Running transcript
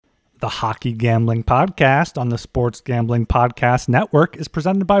The Hockey Gambling Podcast on the Sports Gambling Podcast Network is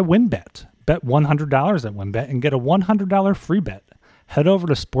presented by WynnBET. Bet $100 at WynnBET and get a $100 free bet. Head over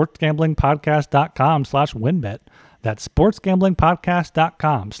to sportsgamblingpodcast.com/WynnBET. That's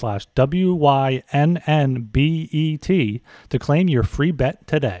sportsgamblingpodcast.com/WYNNBET to claim your free bet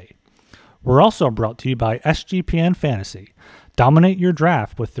today. We're also brought to you by SGPN Fantasy. Dominate your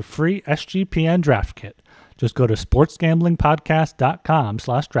draft with the free SGPN Draft Kit. Just go to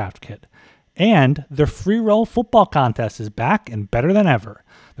sportsgamblingpodcast.com/draftkit. And the free roll football contest is back and better than ever.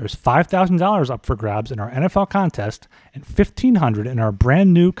 There's $5,000 up for grabs in our NFL contest and $1,500 in our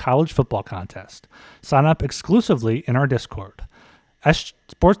brand new college football contest. Sign up exclusively in our Discord.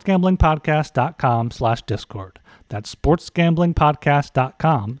 sportsgamblingpodcast.com/discord. That's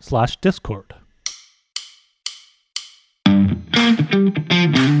sportsgamblingpodcast.com/discord.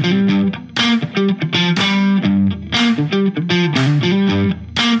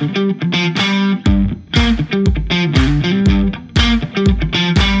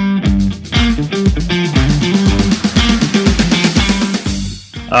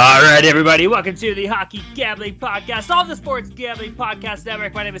 All right, everybody, welcome to the Hockey Gambling Podcast on the Sports Gambling Podcast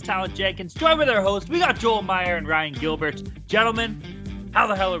Network. My name is Talon Jenkins. Joined with our host, we got Joel Meyer and Ryan Gilbert. Gentlemen, how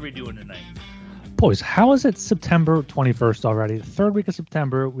the hell are we doing tonight? Boys, how is it September 21st already? The third week of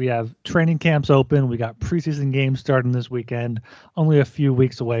September. We have training camps open. We got preseason games starting this weekend. Only a few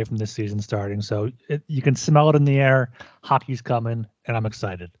weeks away from this season starting. So you can smell it in the air. Hockey's coming, and I'm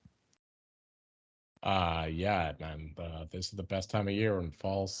excited. Yeah, and this is the best time of year when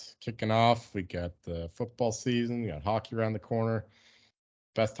fall's kicking off. We got the football season, we got hockey around the corner.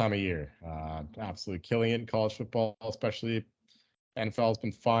 Best time of year. Absolutely killing it in college football, especially. NFL's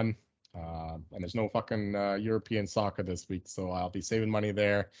been fun. And there's no fucking European soccer this week, so I'll be saving money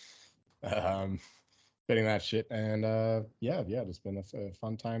there. Betting that shit. And yeah, it's been a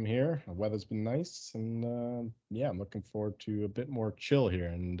fun time here. The weather's been nice, and I'm looking forward to a bit more chill here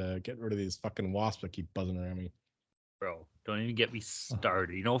and get rid of these fucking wasps that keep buzzing around me. Bro, don't even get me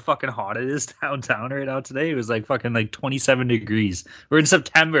started. You know how fucking hot it is downtown right now today? It was like fucking like 27 degrees. We're in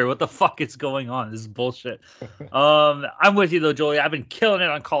September. What the fuck is going on? This is bullshit. I'm with you though, Jolie. I've been killing it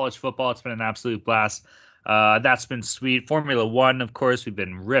on college football. It's been an absolute blast. That's been sweet. Formula One, of course, we've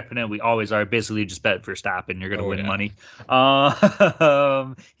been ripping it. We always are. Basically, just bet Verstappen. You're gonna win money.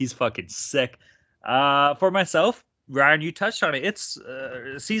 He's fucking sick. For myself, Ryan, you touched on it. It's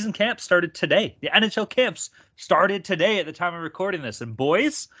season camp started today. The NHL camps started today at the time of recording this. And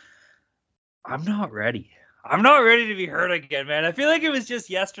boys, I'm not ready. I'm not ready to be hurt again, man. I feel like it was just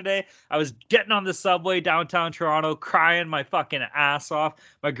yesterday. I was getting on the subway downtown Toronto, crying my fucking ass off.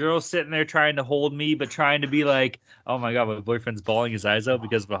 My girl's sitting there trying to hold me, but trying to be like, oh my God, my boyfriend's bawling his eyes out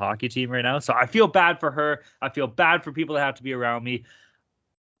because of a hockey team right now. So I feel bad for her. I feel bad for people that have to be around me.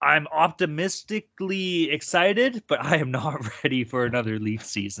 I'm optimistically excited, but I am not ready for another Leaf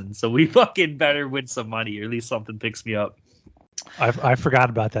season. So we fucking better win some money, or at least something picks me up. I forgot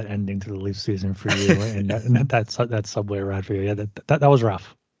about that ending to the Leaf season for you and that subway ride for you. Yeah, that was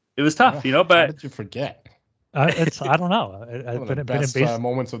rough. It was tough, you know. But how did you forget? I don't know. One of the best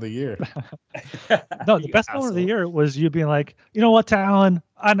moments of the year. No, the best moment of the year was you being like, you know what, Talon?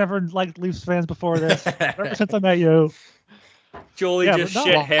 I never liked Leafs fans before this. Ever since I met you. Jolie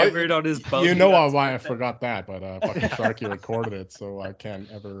hammered on his boat. You know why I forgot that, but fucking Sharky recorded it, so I can't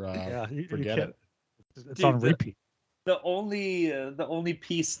ever forget it. It's on repeat. The only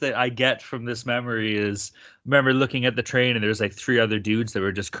piece that I get from this memory is remember looking at the train and there's like 3 other dudes that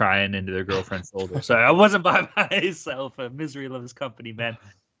were just crying into their girlfriend's shoulder. So I wasn't by myself. Misery loves company, man.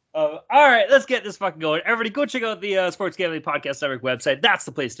 All right, let's get this fucking going. Everybody, go check out the Sports Gambling Podcast Network website. That's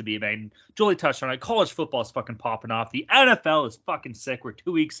the place to be, man. Jolie touched on it. College football is fucking popping off. The NFL is fucking sick. We're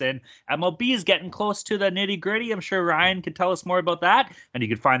 2 weeks in. MLB is getting close to the nitty-gritty. I'm sure Ryan can tell us more about that. And you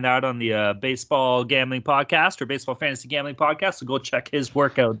can find that on the Baseball Gambling Podcast or Baseball Fantasy Gambling Podcast. So go check his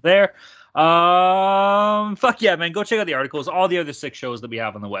work out there. Fuck yeah, man. Go check out the articles, all the other 6 shows that we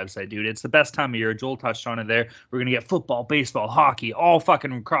have on the website, dude. It's the best time of year. Joel touched on it there. We're going to get football, baseball, hockey, all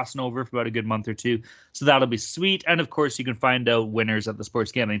fucking crossing over for about a good month or 2. So that'll be sweet. And of course, you can find out winners at the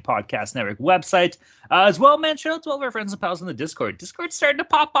Sports Gambling Podcast Network website. As well, man, shout out to all of our friends and pals in the Discord. Discord's starting to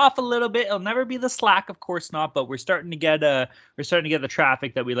pop off a little bit. It'll never be the Slack, of course not, but we're starting to get the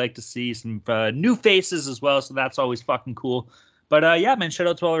traffic that we like to see. Some new faces as well, so that's always fucking cool. But yeah, man, shout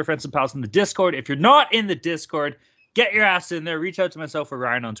out to all our friends and pals in the Discord. If you're not in the Discord, get your ass in there. Reach out to myself or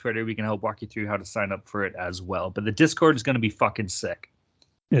Ryan on Twitter. We can help walk you through how to sign up for it as well. But the Discord is going to be fucking sick.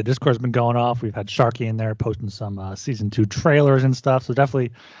 Yeah, Discord's been going off. We've had Sharky in there posting some season 2 trailers and stuff. So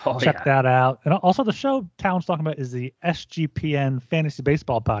definitely check that out. And also the show Talon's talking about is the SGPN Fantasy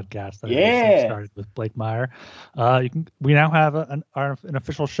Baseball podcast that I recently started with Blake Meyer. We now have an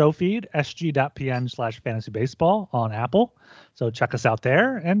official show feed, sg.pn/fantasy baseball on Apple. So check us out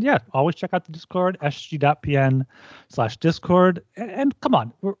there. And yeah, always check out the Discord, sg.pn/discord. And come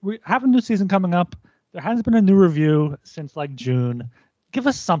on, we have a new season coming up. There hasn't been a new review since like June. Give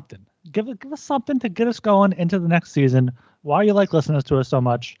us something. Give us something to get us going into the next season. Why you like listening to us so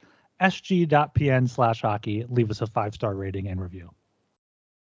much? sg.pn/hockey. Leave us a 5-star rating and review.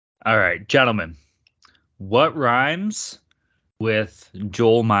 All right, gentlemen. What rhymes with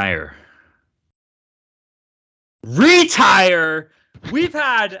Joel Meyer? Retire! We've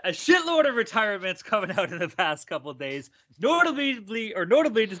had a shitload of retirements coming out in the past couple of days. Notably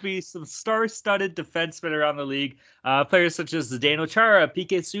to be some star-studded defensemen around the league. Players such as Zdeno Chara,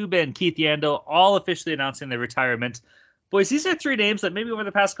 PK Subban, Keith Yandel, all officially announcing their retirement. Boys, these are 3 names that maybe over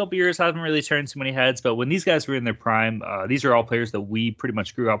the past couple of years haven't really turned too many heads, but when these guys were in their prime, these are all players that we pretty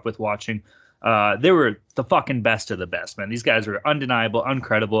much grew up with watching. They were the fucking best of the best, man. These guys were undeniable,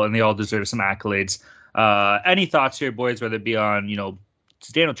 incredible, and they all deserve some accolades. Any thoughts here, boys, whether it be on,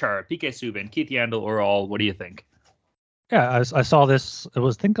 Zdeno Chara, PK Subban, Keith Yandel, or all? What do you think? Yeah, I saw this.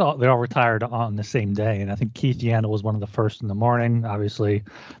 I think they all retired on the same day, and I think Keith Yandel was one of the first in the morning, obviously.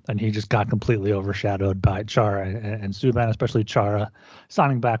 Then he just got completely overshadowed by Chara and Subban, especially Chara,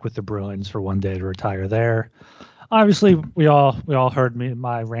 signing back with the Bruins for one day to retire there. Obviously, we all heard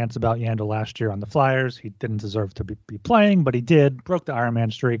my rants about Yandel last year on the Flyers. He didn't deserve to be playing, but he did. Broke the Iron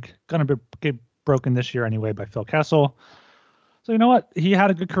Man streak. Gonna get broken this year anyway by Phil Kessel. So you know what? He had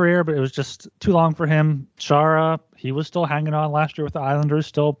a good career, but it was just too long for him. Chara, he was still hanging on last year with the Islanders,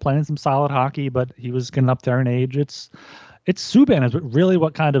 still playing some solid hockey, but he was getting up there in age. It's Subban is really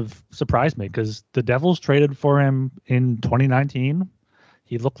what kind of surprised me, because the Devils traded for him in 2019.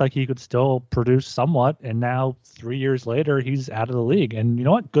 He looked like he could still produce somewhat, and now 3 years later, he's out of the league. And you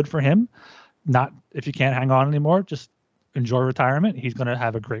know what? Good for him. Not if you can't hang on anymore, just enjoy retirement. He's going to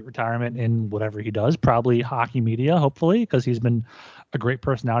have a great retirement in whatever he does, probably hockey media, hopefully, because he's been a great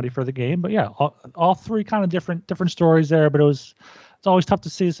personality for the game. But yeah, all 3 kind of different stories there. But it's always tough to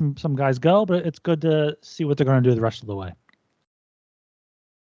see some guys go, but it's good to see what they're going to do the rest of the way.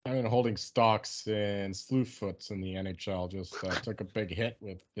 I mean, holding stocks in Slewfoots in the NHL just took a big hit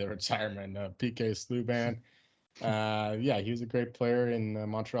with the retirement of PK Subban. He was a great player in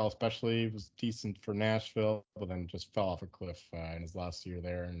Montreal, especially. He was decent for Nashville, but then just fell off a cliff in his last year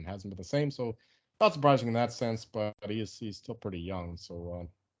there and hasn't been the same. So not surprising in that sense, but he's still pretty young. So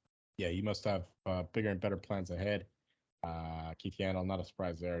he must have bigger and better plans ahead. Keith Yandel, not a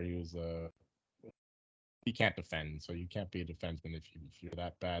surprise there. He can't defend, so you can't be a defenseman if you're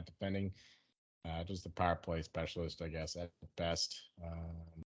that bad defending. Just a power play specialist, I guess, at best.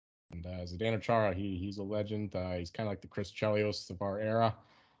 And Zdeno Chara, he's a legend. He's kind of like the Chris Chelios of our era,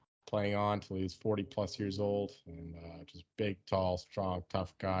 playing on till he's 40-plus years old. And just big, tall, strong,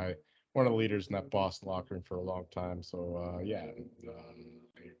 tough guy. One of the leaders in that Boston locker room for a long time. So, I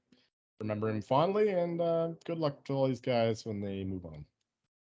remember him fondly, and good luck to all these guys when they move on.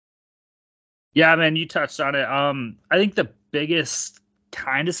 Yeah, man, you touched on it. I think the biggest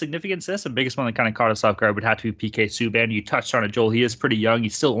kind of significance to this, the biggest one that kind of caught us off guard would have to be PK Subban. You touched on it, Joel. He is pretty young.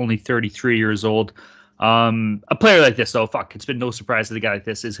 He's still only 33 years old. A player like this, though, it's been no surprise that a guy like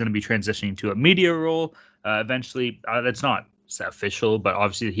this is going to be transitioning to a media role eventually. That's not official, but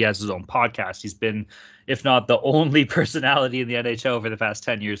obviously he has his own podcast. He's been, if not the only personality in the NHL over the past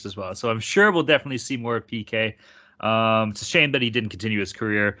 10 years as well. So I'm sure we'll definitely see more of PK. It's a shame that he didn't continue his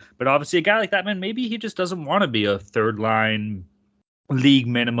career, but obviously a guy like that, man, maybe he just doesn't want to be a third line league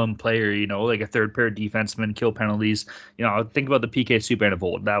minimum player, like a third pair defenseman, kill penalties. Think about the PK Subban of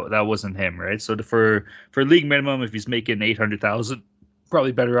old. That wasn't him, right? So for league minimum, if he's making $800,000,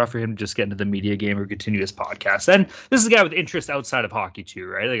 probably better off for him to just get into the media game or continue his podcast. And this is a guy with interest outside of hockey too,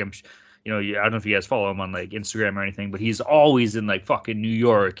 right? Like I don't know if you guys follow him on like Instagram or anything, but he's always in like fucking New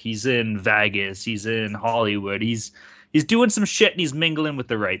York. He's in Vegas. He's in Hollywood. He's doing some shit and he's mingling with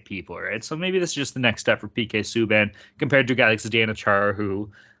the right people, right? So maybe this is just the next step for PK Subban compared to a guy like Zdeno Chara, who,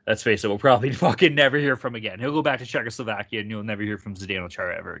 let's face it, we'll probably fucking never hear from again. He'll go back to Czechoslovakia and you'll never hear from Zdeno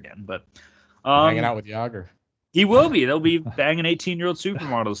Chara ever again. But hanging out with Yager. He will be. They'll be banging 18-year-old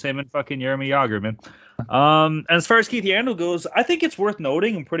supermodels, him and fucking Jeremy Yager, man. And as far as Keith Yandel goes, I think it's worth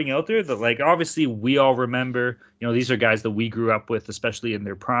noting and putting out there that, like, obviously we all remember, these are guys that we grew up with, especially in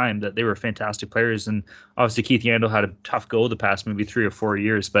their prime, that they were fantastic players. And obviously Keith Yandel had a tough go the past maybe 3 or 4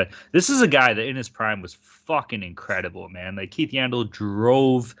 years. But this is a guy that in his prime was fucking incredible, man. Like, Keith Yandel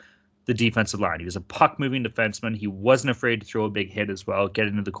drove the defensive line. He was a puck-moving defenseman. He wasn't afraid to throw a big hit as well, get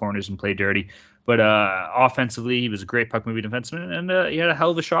into the corners and play dirty. But offensively, he was a great puck-moving defenseman, and he had a hell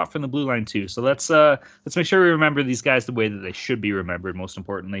of a shot from the blue line too. So let's make sure we remember these guys the way that they should be remembered, most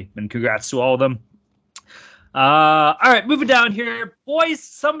importantly. And congrats to all of them. All right, moving down here. Boys,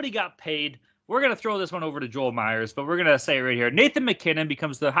 somebody got paid. We're going to throw this one over to Joel Myers, but we're going to say it right here. Nathan MacKinnon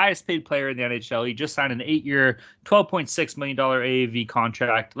becomes the highest paid player in the NHL. He just signed an 8-year, $12.6 million AAV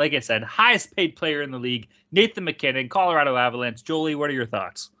contract. Like I said, highest paid player in the league. Nathan MacKinnon, Colorado Avalanche. Jolie, what are your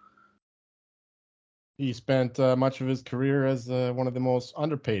thoughts? He spent much of his career as one of the most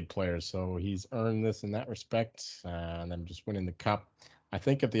underpaid players, so he's earned this in that respect. And then just winning the Cup. I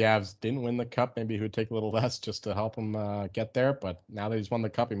think if the Avs didn't win the Cup, maybe he would take a little less just to help him get there. But now that he's won the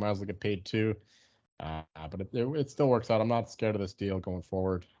Cup, he might as well get paid too. But it still works out. I'm not scared of this deal going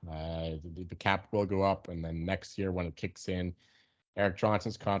forward. The cap will go up, and then next year when it kicks in, Erik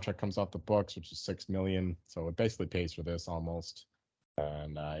Johnson's contract comes off the books, which is $6 million. So it basically pays for this almost.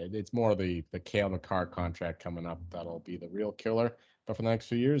 And it's more the Cale Makar contract coming up that'll be the real killer. But for the next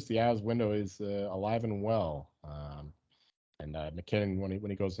few years, the Avs window is alive and well. And MacKinnon,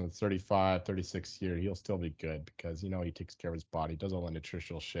 when he goes into 35, 36 year, he'll still be good because, he takes care of his body, does all the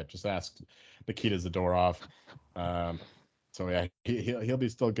nutritional shit. Just ask Nikita Zadorov. So, yeah, he'll be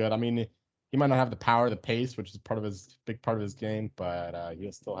still good. I mean, he might not have the power, the pace, which is big part of his game, but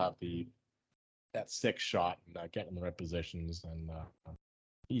he'll still have that sick shot and get in the right positions. And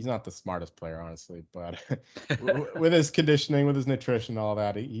he's not the smartest player, honestly, but with his conditioning, with his nutrition, all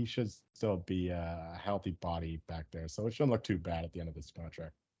that, he should still be a healthy body back there. So it shouldn't look too bad at the end of this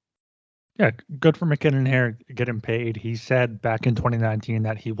contract. Yeah, good for MacKinnon here, getting paid. He said back in 2019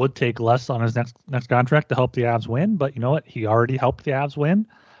 that he would take less on his next contract to help the Avs win. But you know what? He already helped the Avs win.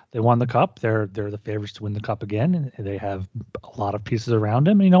 They won the Cup. They're the favorites to win the Cup again. And they have a lot of pieces around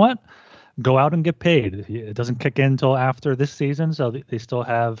him. And you know what? Go out and get paid. It doesn't kick in until after this season, so they still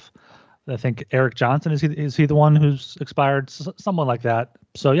have, I think, Erik Johnson. Is he the one who's expired? Someone like that.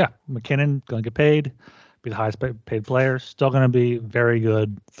 So yeah, MacKinnon going to get paid, be the highest paid player, still going to be very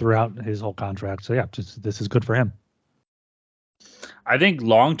good throughout his whole contract. So yeah, this is good for him. I think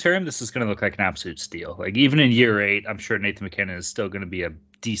long term, this is going to look like an absolute steal. Like, even in year 8, I'm sure Nathan MacKinnon is still going to be a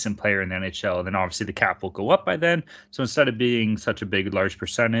decent player in the NHL. And then obviously the cap will go up by then. So instead of being such a large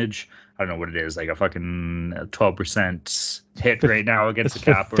percentage, I don't know what it is, like a fucking 12% hit right now against the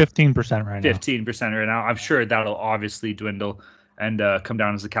cap. 15% right now. 15% right now. I'm sure that'll obviously dwindle and come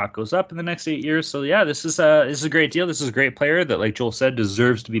down as the cap goes up in the next 8 years. So yeah, this is a great deal. This is a great player that, like Joel said,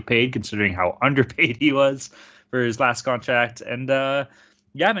 deserves to be paid considering how underpaid he was for his last contract. And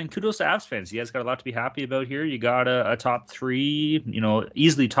yeah, man, kudos to Avs fans. You guys got a lot to be happy about here. You got a top 3,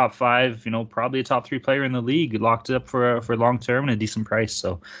 easily top 5, probably a top 3 player in the league locked up for long term and a decent price.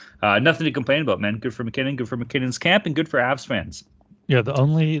 So nothing to complain about, man. Good for MacKinnon, good for McKinnon's camp, and good for Avs fans. Yeah,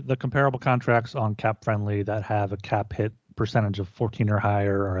 the comparable contracts on Cap Friendly that have a cap hit percentage of 14 or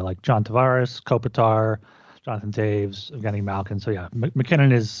higher are like John Tavares, Kopitar, Jonathan Toews, Evgeny Malkin. So yeah,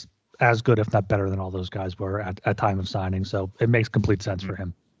 MacKinnon is as good, if not better, than all those guys were at time of signing. So it makes complete sense for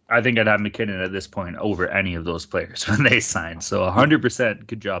him. I think I'd have MacKinnon at this point over any of those players when they sign. So 100%.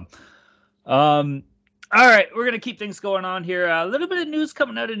 Good job. All right, we're going to keep things going on here. A little bit of news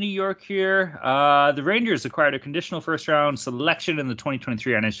coming out of New York here. The Rangers acquired a conditional first-round selection in the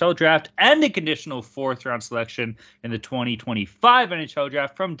 2023 NHL draft and a conditional fourth-round selection in the 2025 NHL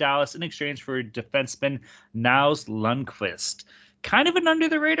draft from Dallas in exchange for defenseman Nils Lundkvist. Kind of an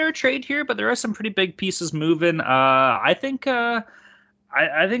under-the-radar trade here, but there are some pretty big pieces moving. I think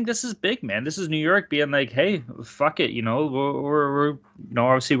this is big, man. This is New York being like, hey, fuck it. We're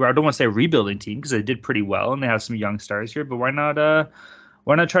obviously, I don't want to say a rebuilding team because they did pretty well and they have some young stars here, but why not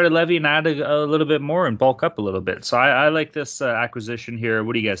try to levy and add a little bit more and bulk up a little bit? So I like this acquisition here.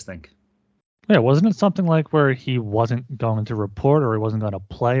 What do you guys think? Yeah, wasn't it something like where he wasn't going to report or he wasn't going to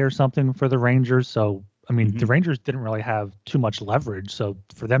play or something for the Rangers? So, I mean, the Rangers didn't really have too much leverage. So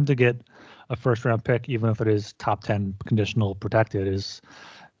for them to get a first round pick, even if it is top 10 conditional protected, is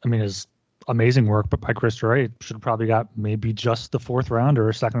amazing work. But by Chris Drury, should have probably got maybe just the fourth round or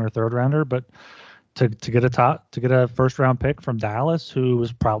a second or third rounder. But to get a first round pick from Dallas, who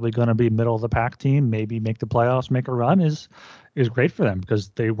was probably going to be middle of the pack team, maybe make the playoffs, make a run, is great for them because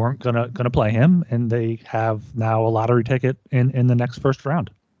they weren't gonna play him, and they have now a lottery ticket in the next first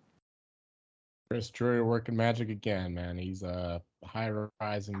round. Chris Drury working magic again, man. He's a high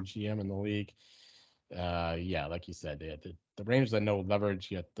rising GM in the league. Yeah, like you said, the Rangers had no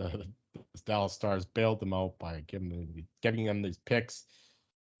leverage, yet the Dallas Stars bailed them out by giving them these picks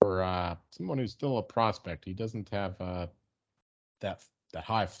for someone who's still a prospect. He doesn't have that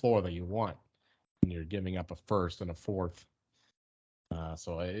high floor that you want when you're giving up a first and a fourth.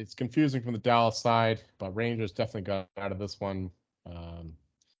 So it's confusing from the Dallas side, but Rangers definitely got out of this one. I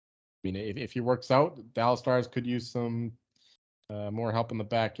mean, if he works out, Dallas Stars could use some more help in the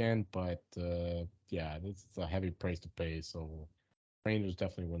back end, but yeah, this is a heavy price to pay. So Rangers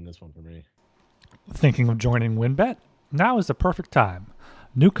definitely win this one for me. Thinking of joining WynnBET? Now is the perfect time.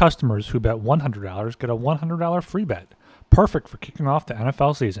 New customers who bet $100 get a $100 free bet, perfect for kicking off the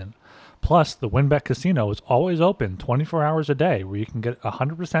NFL season. Plus, the WynnBET Casino is always open 24 hours a day where you can get a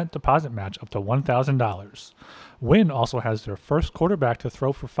 100% deposit match up to $1,000. Wynn also has their first quarterback to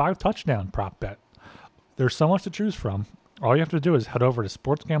throw for 5 touchdown prop bet. There's so much to choose from. All you have to do is head over to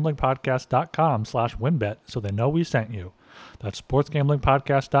sportsgamblingpodcast.com/WynnBET so they know we sent you. That's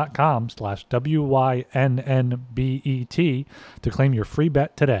sportsgamblingpodcast.com/WYNNBET to claim your free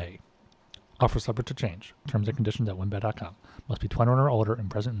bet today. Offer subject to change. Terms and conditions at wynnbet.com. Must be 21 or older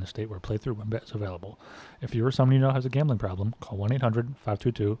and present in the state where playthrough WynnBET is available. If you or someone you know has a gambling problem, call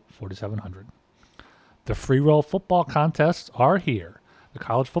 1-800-522-4700. The free roll football contests are here. The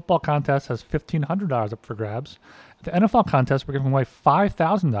college football contest has $1,500 up for grabs. At the NFL contest, we're giving away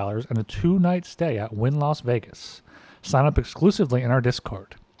 $5,000 and a 2-night stay at Wynn Las Vegas. Sign up exclusively in our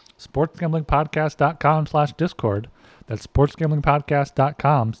Discord. sportsgamblingpodcast.com/Discord. That's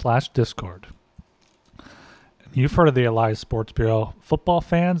sportsgamblingpodcast.com/Discord. You've heard of the Elias Sports Bureau. Football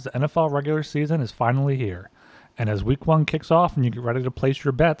fans, the NFL regular season is finally here. And as week 1 kicks off and you get ready to place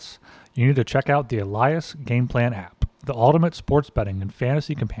your bets, you need to check out the Elias Game Plan app, the ultimate sports betting and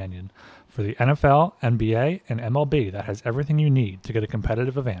fantasy companion for the NFL, NBA, and MLB that has everything you need to get a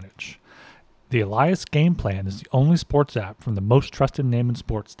competitive advantage. The Elias Game Plan is the only sports app from the most trusted name in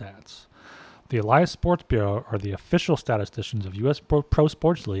sports stats. The Elias Sports Bureau are the official statisticians of U.S. pro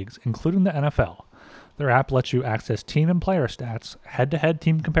sports leagues, including the NFL. Their app lets you access team and player stats, head-to-head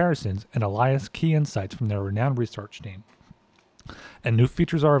team comparisons, and Elias key insights from their renowned research team. And new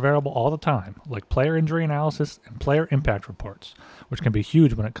features are available all the time, like player injury analysis and player impact reports, which can be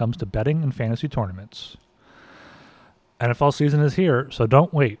huge when it comes to betting and fantasy tournaments. NFL season is here, so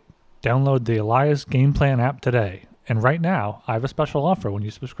don't wait. Download the Elias Game Plan app today. And right now, I have a special offer when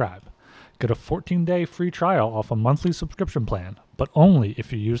you subscribe. Get a 14-day free trial off a monthly subscription plan, but only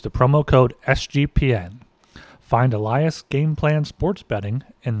if you use the promo code SGPN. Find Elias Game Plan Sports Betting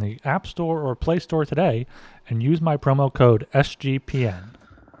in the App Store or Play Store today and use my promo code SGPN.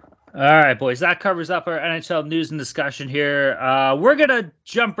 All right, boys, that covers up our NHL news and discussion here. We're going to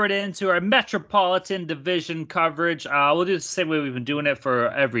jump right into our Metropolitan Division coverage. We'll do it the same way we've been doing it for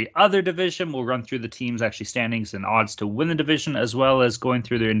every other division. We'll run through the teams' actually standings and odds to win the division, as well as going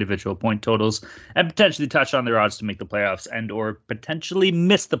through their individual point totals and potentially touch on their odds to make the playoffs and or potentially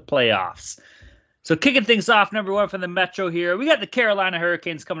miss the playoffs. So kicking things off, number 1 from the Metro here, we got the Carolina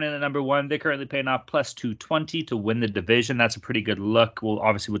Hurricanes coming in at number 1. They're currently paying off plus 220 to win the division. That's a pretty good look. We'll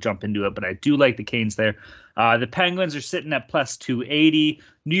jump into it, but I do like the Canes there. The Penguins are sitting at plus 280.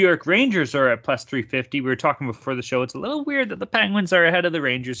 New York Rangers are at plus 350. We were talking before the show. It's a little weird that the Penguins are ahead of the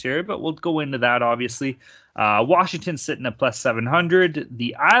Rangers here, but we'll go into that, obviously. Washington's sitting at plus 700.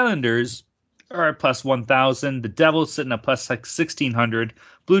 The Islanders are at plus 1,000. The Devils sitting at plus 1,600.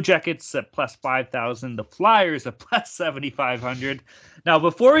 Blue Jackets at plus 5,000. The Flyers at plus 7,500. Now,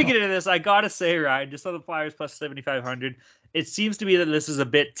 before we get into this, I got to say, Ryan, just on the Flyers plus 7,500, it seems to me that this is a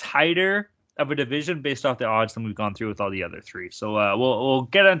bit tighter of a division based off the odds than we've gone through with all the other three. So we'll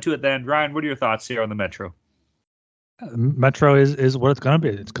get into it then. Ryan, what are your thoughts here on the Metro? Metro is what it's going to be.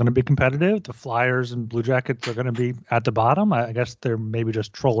 It's going to be competitive. The Flyers and Blue Jackets are going to be at the bottom. I guess they're maybe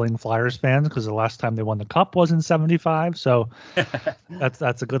just trolling Flyers fans because the last time they won the Cup was in '75. So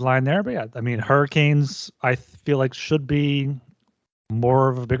that's a good line there. But yeah, I mean, Hurricanes, I feel like should be more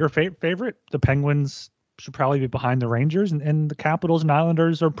of a bigger favorite. The Penguins should probably be behind the Rangers, and the Capitals and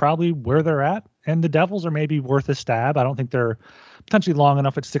Islanders are probably where they're at. And the Devils are maybe worth a stab. I don't think they're potentially long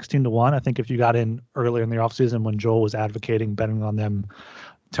enough at 16-1. I think if you got in earlier in the offseason when Joel was advocating betting on them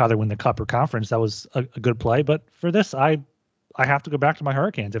to either win the Cup or conference, that was a good play. But for this, I have to go back to my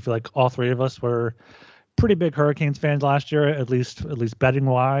Hurricanes. I feel like all three of us were pretty big Hurricanes fans last year, at least betting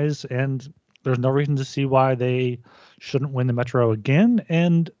wise. And there's no reason to see why they shouldn't win the Metro again.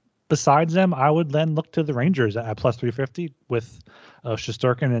 And besides them, I would then look to the Rangers at plus 350 with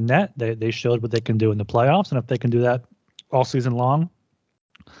Shesterkin and net. They showed what they can do in the playoffs, and if they can do that all season long,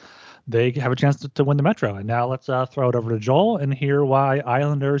 they have a chance to win the Metro. And now let's throw it over to Joel and hear why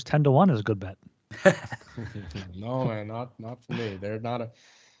Islanders 10-1 is a good bet. No, man, not for me. They're not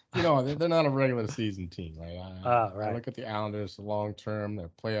they're not a regular season team, right? I look at the Islanders long term, they're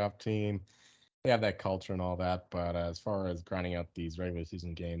a playoff team. They have that culture and all that, but as far as grinding out these regular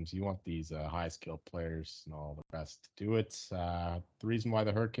season games, you want these high skilled players and all the rest to do it. The reason why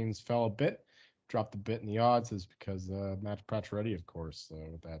the Hurricanes fell a bit, dropped a bit in the odds, is because Matt Pacioretty, of course,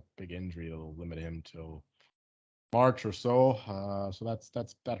 with that big injury, it'll limit him till March or so. So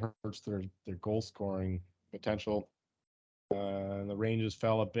that hurts their goal scoring potential. The Rangers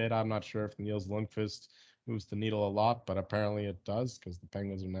fell a bit. I'm not sure if Niels Lundqvist moves the needle a lot, but apparently it does because the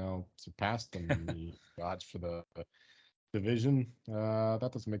Penguins are now surpassed them in the odds for the division. That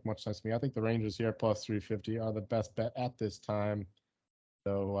doesn't make much sense to me. I think the Rangers here plus 350 are the best bet at this time,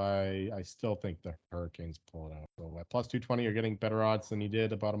 though I still think the Hurricanes pull it out. So at plus 220, you're getting better odds than you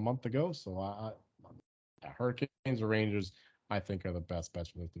did about a month ago. So Hurricanes or Rangers, I think, are the best bets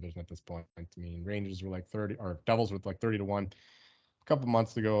for this division at this point. I mean, Rangers were like 30, or Devils were like 30-1 a couple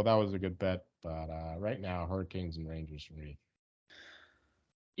months ago. That was a good bet, but right now, Hurricanes and Rangers for me.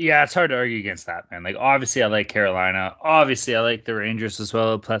 Yeah, it's hard to argue against that, man. Like, obviously, I like Carolina. Obviously, I like the Rangers as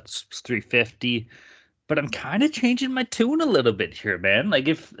well, plus 350. But I'm kind of changing my tune a little bit here, man. Like,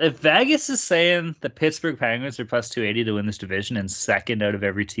 if Vegas is saying the Pittsburgh Penguins are plus 280 to win this division and second out of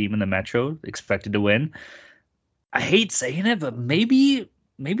every team in the Metro expected to win, I hate saying it, but maybe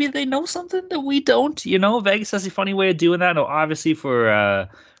they know something that we don't. You know, Vegas has a funny way of doing that. No, obviously for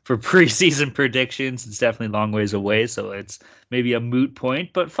preseason predictions, it's definitely long ways away, so it's maybe a moot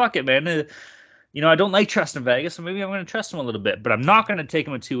point. But fuck it, man. I don't like trusting Vegas, so maybe I'm going to trust them a little bit. But I'm not going to take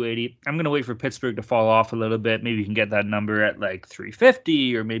them at 280. I'm going to wait for Pittsburgh to fall off a little bit. Maybe you can get that number at like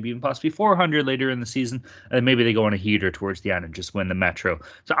 350 or maybe even possibly 400 later in the season. And maybe they go on a heater towards the end and just win the Metro.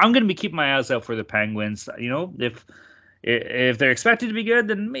 So I'm going to be keeping my eyes out for the Penguins. If they're expected to be good,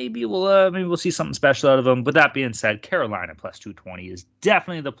 then maybe we'll see something special out of them. But that being said, Carolina plus 220 is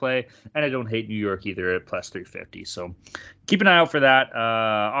definitely the play, and I don't hate New York either at plus 350. So keep an eye out for that.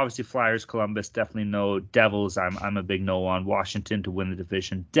 Obviously, Flyers, Columbus, definitely no. Devils, I'm a big no on. Washington to win the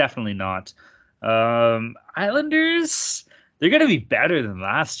division, definitely not. Islanders, they're gonna be better than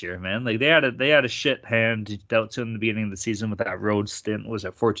last year, man. Like they had a shit hand dealt to in the beginning of the season with that road stint. Was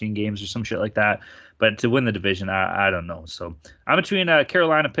it 14 games or some shit like that? But to win the division, I don't know. So I'm between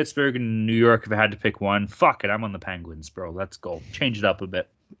Carolina, Pittsburgh, and New York. If I had to pick one, fuck it, I'm on the Penguins, bro. Let's go. Change it up a bit.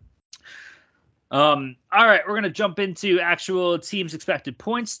 All right, we're gonna jump into actual teams' expected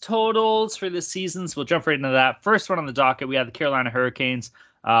points totals for this season. So we'll jump right into that. First one on the docket, we have the Carolina Hurricanes.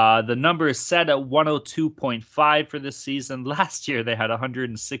 The number is set at 102.5 for this season. Last year they had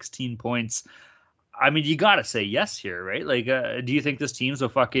 116 points. I mean, you gotta say yes here, right? Like, do you think this team's a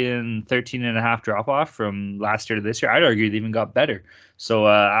fucking 13.5 drop off from last year to this year? I'd argue they even got better. So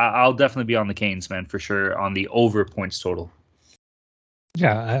I'll definitely be on the Canes, man, for sure, on the over points total.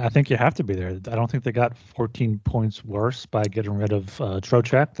 Yeah, I think you have to be there. I don't think they got 14 points worse by getting rid of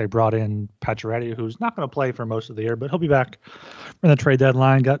Trocheck. They brought in Pacioretty, who's not going to play for most of the year, but he'll be back in the trade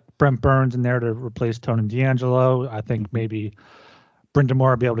deadline. Got Brent Burns in there to replace Tony DeAngelo. I think maybe Brendan Moore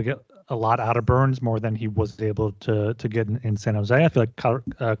will be able to get a lot out of Burns, more than he was able to get in San Jose. I feel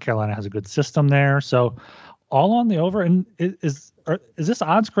like Carolina has a good system there. So all on the over. And is this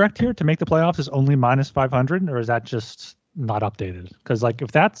odds correct here to make the playoffs is only minus 500, or is that just not updated? Because like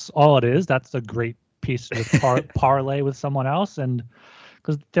if that's all it is, that's a great piece to parlay with someone else, and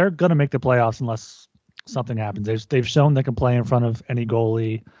because they're gonna make the playoffs unless something happens. They've shown they can play in front of any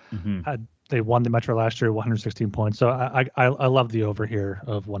goalie. Mm-hmm. They won the Metro last year, 116 points. So I love the over here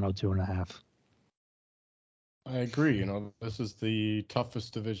of 102.5. I agree. This is the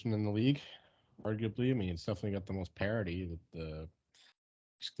toughest division in the league, arguably. I mean, it's definitely got the most parity.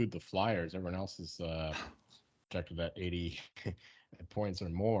 Exclude the Flyers, everyone else is projected at 80 points or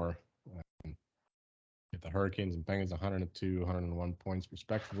more. The Hurricanes and Penguins 102, 101 points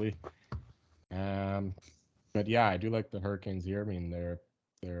respectively. But yeah, I do like the Hurricanes here. I mean, they're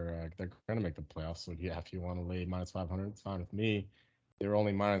going to make the playoffs. So yeah, if you want to lay minus 500, it's fine with me. They were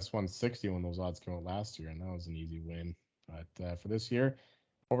only minus 160 when those odds came out last year, and that was an easy win. But for this year,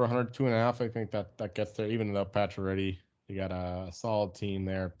 over 102.5, I think that gets there. Even without Pacioretty, you got a solid team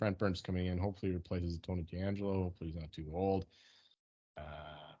there. Brent Burns coming in, hopefully replaces Tony DeAngelo. Hopefully he's not too old.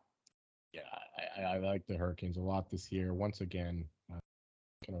 I like the Hurricanes a lot this year. Once again,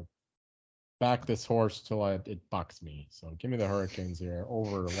 kind of back this horse till it bucks me. So give me the Hurricanes here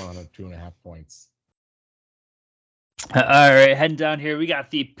over 102.5 points. All right, heading down here, we got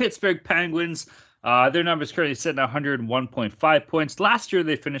the Pittsburgh Penguins. Their numbers currently sitting at 101.5 points. Last year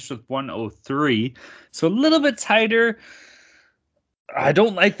they finished with 103, so a little bit tighter. I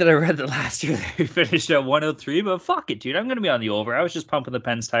don't like that I read that last year they finished at 103, but fuck it, dude. I'm going to be on the over. I was just pumping the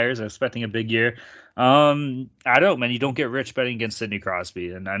Pens tires. I was expecting a big year. I don't know, man. You don't get rich betting against Sidney Crosby.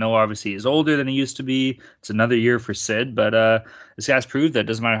 And I know, obviously, he's older than he used to be. It's another year for Sid. But this guy's proved that it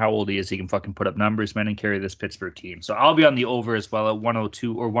doesn't matter how old he is. He can fucking put up numbers, man, and carry this Pittsburgh team. So I'll be on the over as well at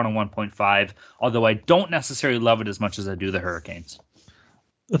 102 or 101.5, although I don't necessarily love it as much as I do the Hurricanes.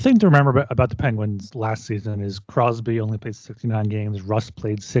 The thing to remember about the Penguins last season is Crosby only played 69 games. Russ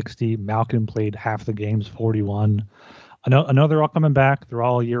played 60. Malkin played half the games, 41. I know they're all coming back. They're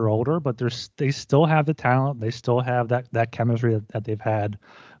all a year older, but they still have the talent. They still have that chemistry that they've had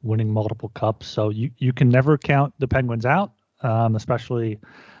winning multiple cups. So you can never count the Penguins out, especially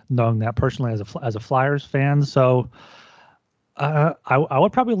knowing that personally as a Flyers fan. So I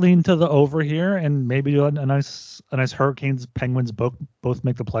would probably lean to the over here and maybe do a nice Hurricanes Penguins both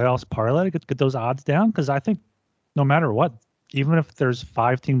make the playoffs parlay to get those odds down, because I think no matter what, even if there's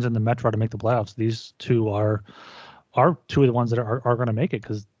 5 teams in the Metro to make the playoffs, these two are 2 of the ones that are going to make it,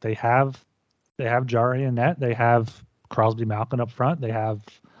 because they have Jari in net, they have Crosby, Malkin up front, they have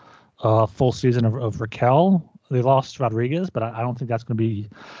a full season of Raquel. They lost Rodriguez, but I don't think that's going to be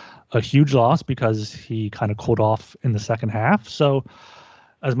a huge loss because he kind of cooled off in the second half. So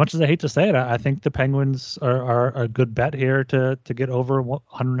as much as I hate to say it, I think the Penguins are a good bet here to get over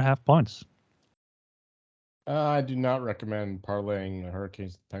 100.5 points. I do not recommend parlaying the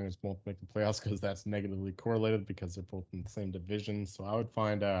Hurricanes and Penguins won't make the playoffs, because that's negatively correlated because they're both in the same division. So I would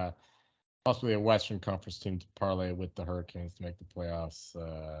find possibly a Western Conference team to parlay with the Hurricanes to make the playoffs.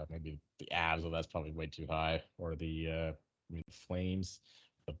 Maybe the Avs, that's probably way too high, or the Flames,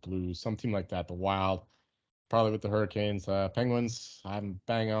 the Blues, some team like that, the Wild, probably with the Hurricanes. Penguins, I'm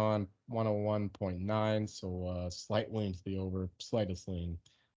bang on 101.9, so slight lean to the over, slightest lean.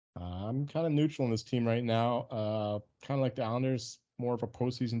 I'm kind of neutral in this team right now. Kind of like the Islanders, more of a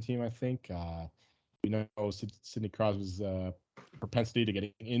postseason team, I think. We know Sidney Crosby's propensity to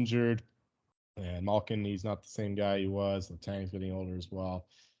getting injured, and Malkin, he's not the same guy he was. Letang's getting older as well.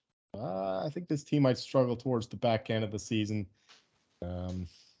 I think this team might struggle towards the back end of the season.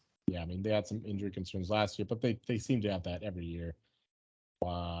 I mean, they had some injury concerns last year, but they seem to have that every year.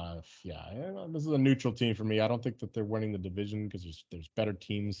 This is a neutral team for me. I don't think that they're winning the division, because there's better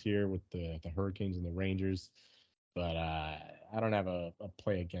teams here with the Hurricanes and the Rangers. But I don't have a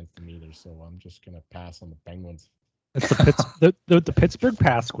play against them either, so I'm just gonna pass on the Penguins. It's the Pittsburgh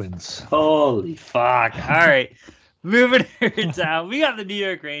Pasquins. Holy fuck! All right. Moving down, we got the New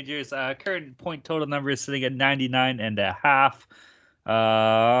York Rangers. Current point total number is sitting at 99.5.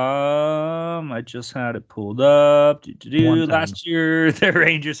 I just had it pulled up. Last year, the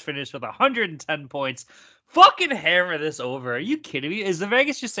Rangers finished with 110 points. Fucking hammer this over. Are you kidding me? Is the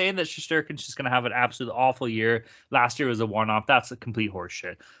Vegas just saying that Shesterkin's just going to have an absolute awful year? Last year was a one-off. That's a complete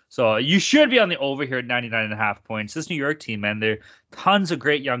horseshit. So you should be on the over here at 99.5 points. This New York team, man, they're tons of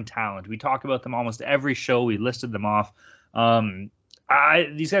great young talent. We talk about them almost every show. We listed them off.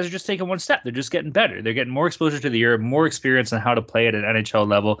 These guys are just taking one step. They're just getting better. They're getting more exposure to the year, more experience on how to play at an NHL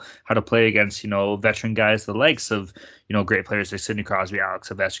level, how to play against, veteran guys, the likes of, great players like Sidney Crosby, Alex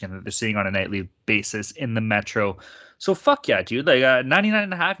Ovechkin that they're seeing on a nightly basis in the Metro. So fuck yeah, dude. Like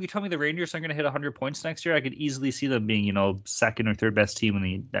 99.5. You tell me the Rangers aren't going to hit 100 points next year, I could easily see them being, second or third best team in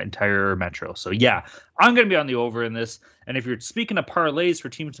the entire Metro. So yeah, I'm going to be on the over in this. And if you're speaking of parlays for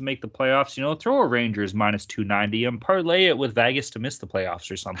teams to make the playoffs, throw a Rangers minus 290 and parlay it with Vegas to miss the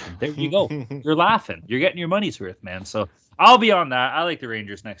playoffs or something. There you go. You're laughing. You're getting your money's worth, man. So I'll be on that. I like the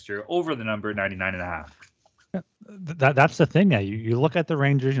Rangers next year over the number 99.5. That's the thing. You look at the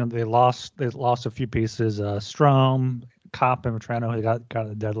Rangers. They lost a few pieces. Strome, Kopp, and Vetrano. They got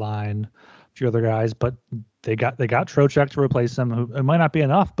the deadline. A few other guys, but they got Trocheck to replace them. Who it might not be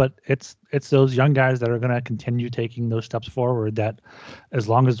enough, but it's those young guys that are going to continue taking those steps forward. That as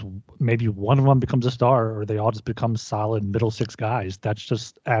long as maybe one of them becomes a star, or they all just become solid middle six guys, that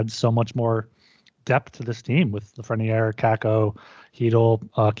just adds so much more depth to this team with Lafreniere, Kakko, Hedel,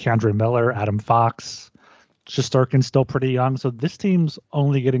 Keandre Miller, Adam Fox. Shesterkin's still pretty young, so this team's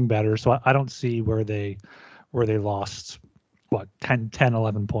only getting better. So I don't see where they lost 10,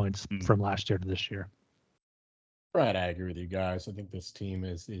 11 points from last year to this year. Right, I agree with you guys. I think this team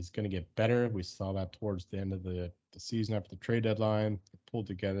is going to get better. We saw that towards the end of the season after the trade deadline. They pulled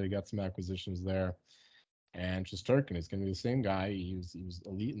together, got some acquisitions there. And Shesterkin is going to be the same guy. He was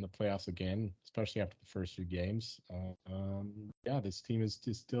elite in the playoffs again, especially after the first few games. This team is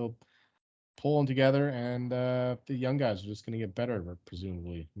still pulling together, and the young guys are just going to get better,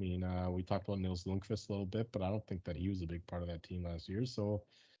 presumably. I mean, we talked about Nils Lundqvist a little bit, but I don't think that he was a big part of that team last year. So,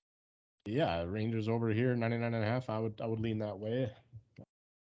 yeah, Rangers over here, 99.5. I would lean that way.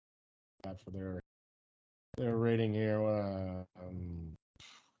 For their rating here,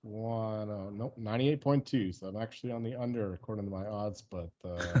 98.2. So I'm actually on the under according to my odds, but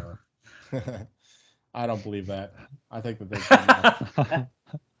I don't believe that. I think that they.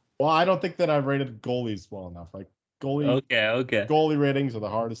 Well, I don't think that I've rated goalies well enough. Like goalie ratings are the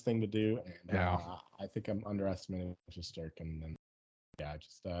hardest thing to do, and I think I'm underestimating Shesterkin. And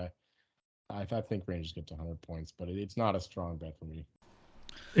I think Rangers get to 100 points, but it's not a strong bet for me.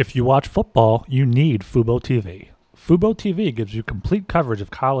 If you watch football, you need Fubo TV. Fubo TV gives you complete coverage of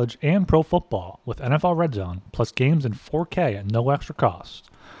college and pro football with NFL Red Zone, plus games in 4K at no extra cost.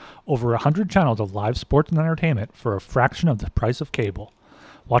 Over 100 channels of live sports and entertainment for a fraction of the price of cable.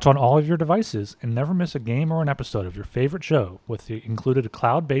 Watch on all of your devices and never miss a game or an episode of your favorite show with the included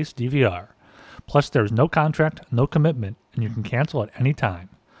cloud-based DVR. Plus, there's no contract, no commitment, and you can cancel at any time.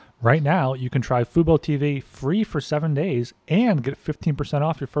 Right now, you can try Fubo TV free for 7 days and get 15%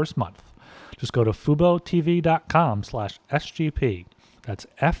 off your first month. Just go to FuboTV.com/SGP. That's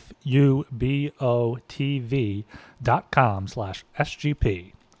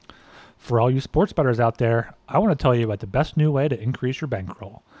FUBOTV.com/SGP. For all you sports bettors out there, I want to tell you about the best new way to increase your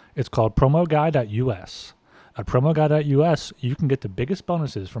bankroll. It's called PromoGuy.us. At PromoGuy.us, you can get the biggest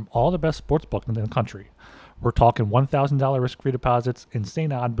bonuses from all the best sportsbooks in the country. We're talking $1,000 risk-free deposits,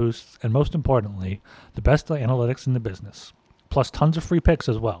 insane odd boosts, and most importantly, the best analytics in the business. Plus tons of free picks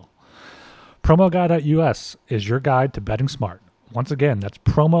as well. PromoGuy.us is your guide to betting smart. Once again, that's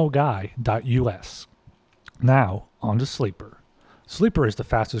PromoGuy.us. Now, on to Sleeper. Sleeper is the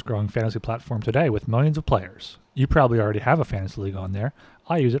fastest growing fantasy platform today with millions of players. You probably already have a fantasy league on there.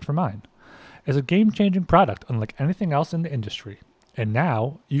 I use it for mine. It's a game-changing product unlike anything else in the industry. And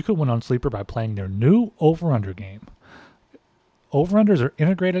now, you can win on Sleeper by playing their new over-under game. Over-unders are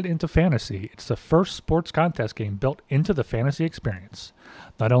integrated into fantasy. It's the first sports contest game built into the fantasy experience.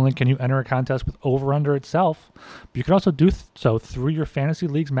 Not only can you enter a contest with over-under itself, but you can also do so through your fantasy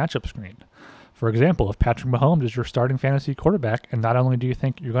league's matchup screen. For example, if Patrick Mahomes is your starting fantasy quarterback, and not only do you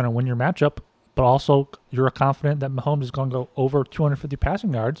think you're going to win your matchup, but also you're confident that Mahomes is going to go over 250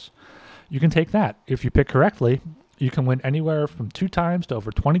 passing yards, you can take that. If you pick correctly, you can win anywhere from 2 times to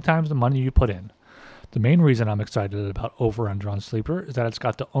over 20 times the money you put in. The main reason I'm excited about Over-Under on Sleeper is that it's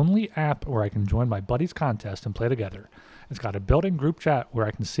got the only app where I can join my buddies' contest and play together. It's got a built-in group chat where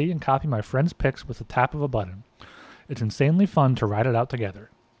I can see and copy my friends' picks with the tap of a button. It's insanely fun to ride it out together.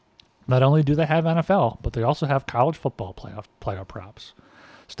 Not only do they have NFL, but they also have college football playoff props.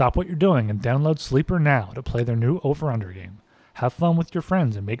 Stop what you're doing and download Sleeper now to play their new Over-Under game. Have fun with your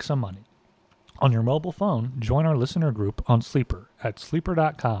friends and make some money. On your mobile phone, join our listener group on Sleeper at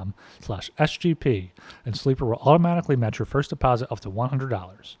sleeper.com/SGP, and Sleeper will automatically match your first deposit up to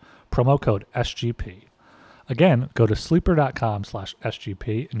 $100. Promo code SGP. Again, go to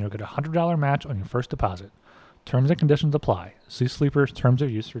sleeper.com/SGP and you'll get a $100 match on your first deposit. Terms and conditions apply. See Sleeper's terms of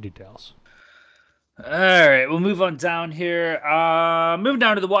use for details. All right, we'll move on down here. Moving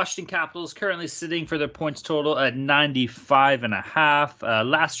down to the Washington Capitals, currently sitting for their points total at 95.5.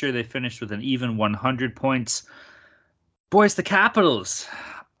 Last year, they finished with an even 100 points. Boys, the Capitals,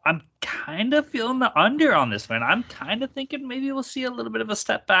 I'm kind of feeling the under on this one. I'm kind of thinking maybe we'll see a little bit of a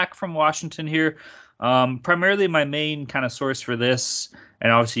step back from Washington here. Primarily, my main kind of source for this,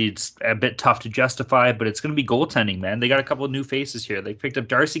 and obviously it's a bit tough to justify, but it's going to be goaltending, man. They got a couple of new faces here. They picked up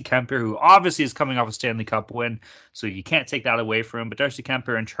Darcy Kemper, who obviously is coming off a Stanley Cup win, so you can't take that away from him. But Darcy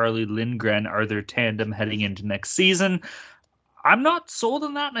Kemper and Charlie Lindgren are their tandem heading into next season. I'm not sold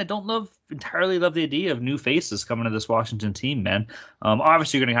on that, and I don't entirely love the idea of new faces coming to this Washington team, man.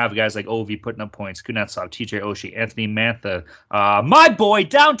 Obviously, you're going to have guys like Ovi putting up points, Kuznetsov, TJ Oshie, Anthony Mantha, my boy,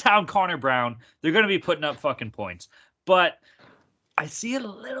 downtown Connor Brown. They're going to be putting up fucking points. But I see a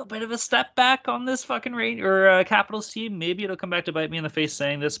little bit of a step back on this fucking Capitals team. Maybe it'll come back to bite me in the face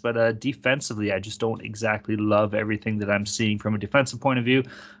saying this, but defensively, I just don't exactly love everything that I'm seeing from a defensive point of view.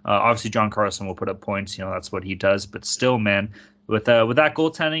 Obviously, John Carlson will put up points. You know, that's what he does. But still, man, with that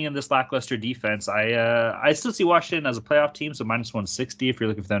goaltending and this lackluster defense, I still see Washington as a playoff team, so minus 160 if you're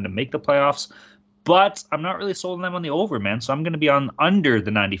looking for them to make the playoffs. But I'm not really sold on them on the over, man. So I'm going to be on under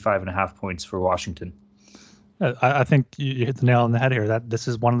the 95.5 points for Washington. I think you hit the nail on the head here. That this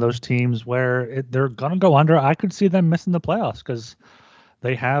is one of those teams where they're going to go under. I could see them missing the playoffs because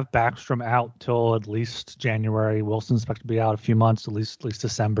They have Backstrom out till at least January. Wilson's expected to be out a few months, at least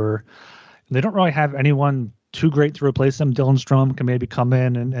December. And they don't really have anyone too great to replace him. Dylan Strome can maybe come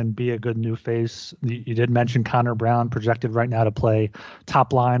in and be a good new face. You did mention Connor Brown, projected right now to play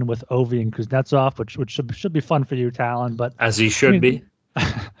top line with Ovi and Kuznetsov, which should be fun for you, Talon. But as he should be.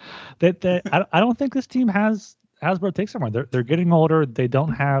 I don't think this team has what it takes somewhere. They're getting older. They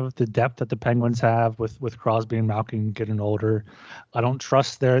don't have the depth that the Penguins have with Crosby and Malkin getting older. I don't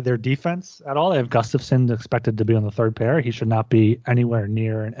trust their defense at all. They have Gustafsson expected to be on the third pair. He should not be anywhere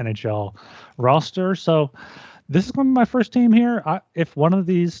near an NHL roster. So this is going to be my first team here. If one of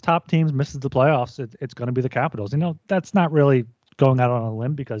these top teams misses the playoffs, it's going to be the Capitals. That's not really going out on a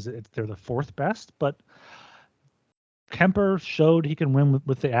limb because they're the fourth best, but Kemper showed he can win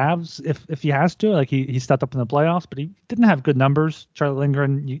with the Avs if he has to. Like he stepped up in the playoffs, but he didn't have good numbers. Charlie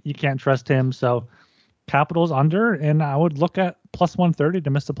Lindgren, you can't trust him. So Capitals under, and I would look at plus 130 to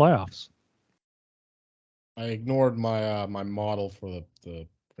miss the playoffs. I ignored my my model for the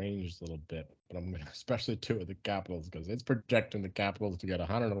Rangers a little bit, but I'm going to especially do it with the Capitals because it's projecting the Capitals to get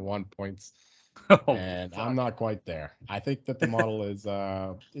 101 points. And I'm not quite there. I think that the model is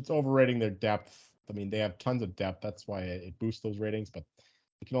it's overrating their depth. I mean, they have tons of depth. That's why it boosts those ratings, but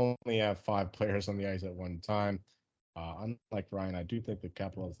you can only have 5 players on the ice at one time. Unlike Ryan, I do think the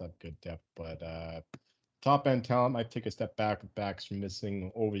Capitals have good depth, but top end talent might take a step back with backs from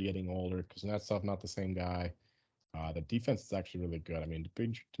missing, over getting older, because that's not the same guy. The defense is actually really good. I mean,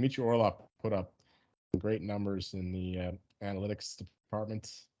 Dmitry Orlov put up great numbers in the analytics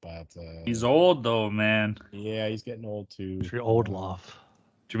department, but he's old though, man. Yeah, he's getting old too. Dmitry Orlov.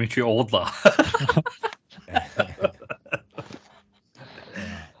 Dmitry Orlov.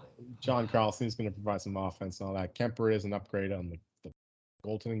 John Carlson is going to provide some offense and all that. Kemper is an upgrade on the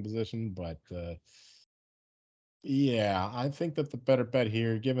goaltending position, but yeah, I think that the better bet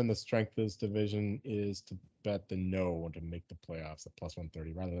here, given the strength of this division, is to bet the no to make the playoffs at plus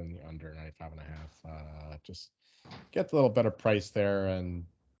 130 rather than the under 95.5. Just get a little better price there, and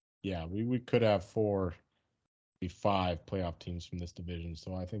yeah, we could have 4, 5 playoff teams from this division.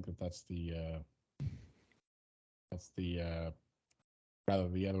 So I think that's the rather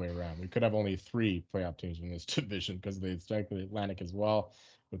the other way around. We could have only 3 playoff teams from this division because of the strength of the Atlantic as well,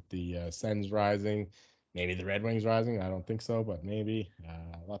 with the Sens rising, maybe the Red Wings rising. I don't think so, but maybe.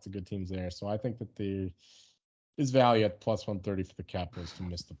 Lots of good teams there. So I think that there is value at plus 130 for the Capitals to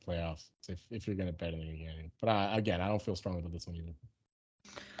miss the playoffs if you're going to bet anything again. But again, I don't feel strongly about this one either.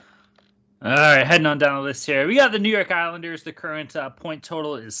 All right, heading on down the list here. We got the New York Islanders. The current point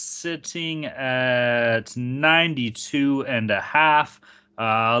total is sitting at 92.5.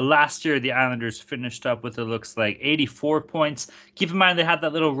 Last year, the Islanders finished up with, it looks like, 84 points. Keep in mind, they had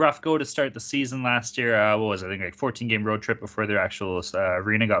that little rough go to start the season last year. What was it? I think like 14-game road trip before their actual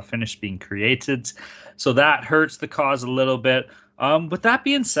arena got finished being created. So that hurts the cause a little bit. With that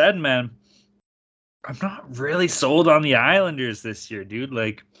being said, man, I'm not really sold on the Islanders this year, dude.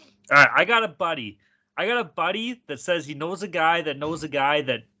 Like, all right, I got a buddy that says he knows a guy that knows a guy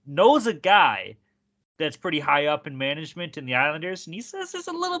that knows a guy that's pretty high up in management in the Islanders, and he says there's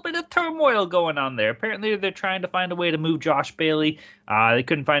a little bit of turmoil going on there. Apparently, they're trying to find a way to move Josh Bailey. They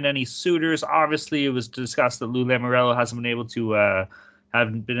couldn't find any suitors. Obviously, it was discussed that Lou Lamoriello hasn't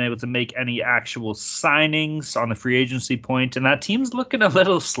been able to make any actual signings on the free agency point, and that team's looking a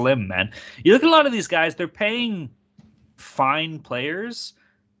little slim, man. You look at a lot of these guys; they're paying fine players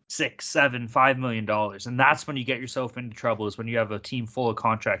 $6, $7, $5 million. And that's when you get yourself into trouble, is when you have a team full of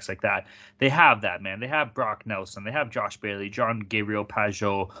contracts like that. They have that, man. They have Brock Nelson. They have Josh Bailey, John Gabriel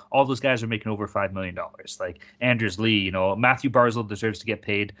Pajot. All those guys are making over $5 million. Like Anders Lee, Matthew Barzal deserves to get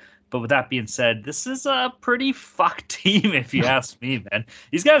paid. But with that being said, this is a pretty fucked team, if you ask me, man.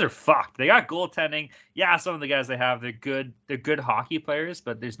 These guys are fucked. They got goaltending. Yeah, some of the guys they have, they're good. They're good hockey players,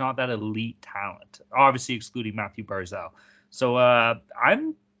 but there's not that elite talent. Obviously, excluding Matthew Barzal. So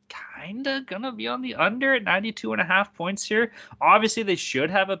I'm kind of going to be on the under at 92.5 points here. Obviously, they should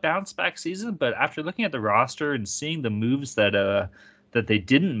have a bounce back season, but after looking at the roster and seeing the moves that they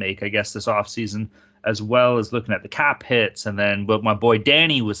didn't make, I guess, this offseason, as well as looking at the cap hits, and then what my boy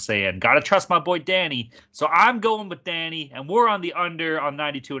Danny was saying, got to trust my boy Danny. So I'm going with Danny, and we're on the under on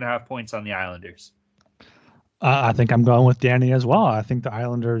 92.5 points on the Islanders. I think I'm going with Danny as well. I think the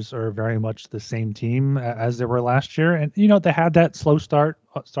Islanders are very much the same team as they were last year. And, they had that slow start,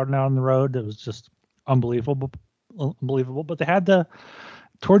 starting out on the road. It was just unbelievable. But they had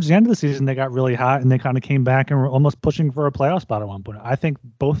towards the end of the season, they got really hot, and they kind of came back and were almost pushing for a playoff spot at one point. I think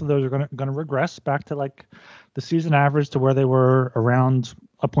both of those are going to regress back to like the season average, to where they were around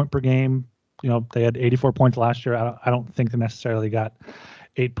a point per game, They had 84 points last year. I don't think they necessarily got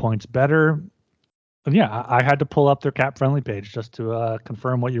 8 points better. And yeah, I had to pull up their cap-friendly page just to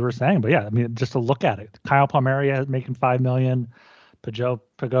confirm what you were saying. But yeah, I mean, just to look at it, Kyle Palmieri is making $5 million, Pagot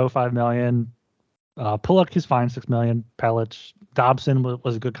 $5 million, Pulock he's fine $6 million, Pellich, Dobson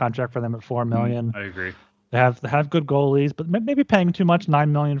was a good contract for them at $4 million. I agree. They have good goalies, but maybe paying too much, $9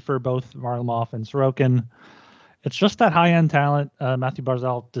 million for both Varlamov and Sorokin. It's just that high-end talent. Matthew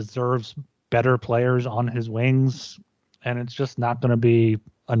Barzal deserves better players on his wings, and it's just not going to be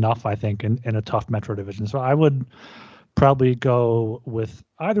enough, I think, in a tough Metro division. So I would probably go with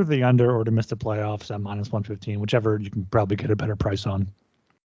either the under or to miss the playoffs at -115, whichever you can probably get a better price on.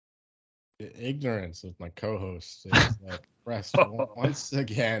 The ignorance of my co-host is expressed once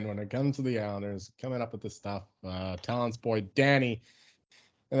again when it comes to the Islanders, coming up with this stuff. Talent's boy Danny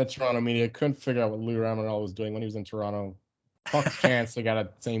in the Toronto media couldn't figure out what Lou Lamoriello was doing when he was in Toronto. Fuck's chance they got a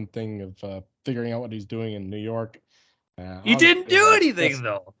same thing of figuring out what he's doing in New York. He didn't do anything,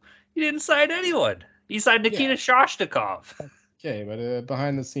 though. He didn't sign anyone. He signed Nikita Shoshnikov. Okay, but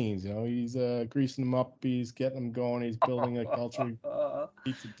behind the scenes, he's greasing them up. He's getting them going. He's building a culture,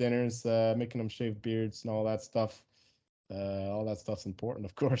 pizza dinners, making them shave beards and all that stuff. All that stuff's important,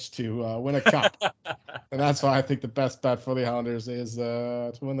 of course, to win a cup. And that's why I think the best bet for the Islanders is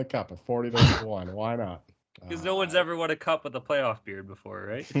to win the cup at 40-1. Why not? Because no one's ever won a cup with a playoff beard before,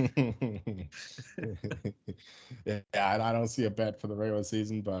 right? Yeah, I don't see a bet for the regular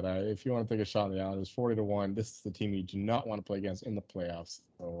season, but if you want to take a shot on the Islanders, 40-1, this is the team you do not want to play against in the playoffs.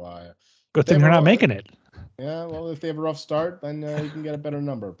 So good thing they're not making it. Yeah, well, if they have a rough start, then you can get a better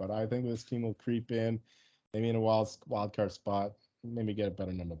number. But I think this team will creep in, maybe in a wild card spot, maybe get a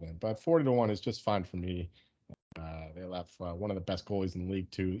better number then. But 40-1 is just fine for me. They'll have one of the best goalies in the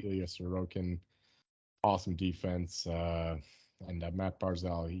league too, Ilya Sorokin. Awesome defense. And Matt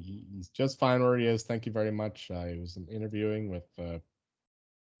Barzal, he's just fine where he is. Thank you very much. He was interviewing with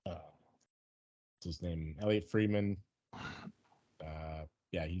what's his name, Elliot Friedman.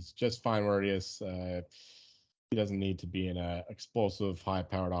 Yeah, he's just fine where he is. He doesn't need to be in an explosive,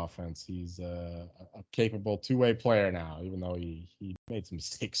 high-powered offense. He's a capable two-way player now, even though he made some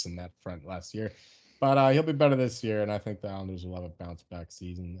mistakes in that front last year. But he'll be better this year, and I think the Islanders will have a bounce-back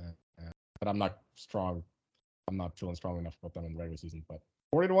season. But I'm not feeling strong enough about them in the regular season. But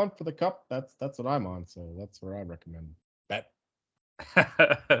 40-1 for the cup, that's what I'm on. So that's where I recommend bet.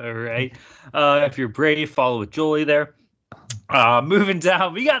 Right. If you're brave, follow with Jolie there. Moving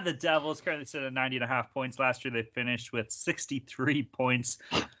down, we got the Devils currently set at 90.5 points. Last year they finished with 63 points.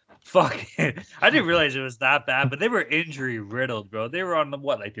 Fuck. I didn't realize it was that bad, but they were injury riddled, bro. They were on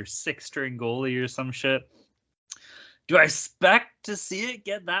their sixth string goalie or some shit. Do I expect to see it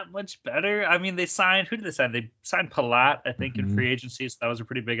get that much better? I mean, who did they sign? They signed Palat, I think, in free agency, so that was a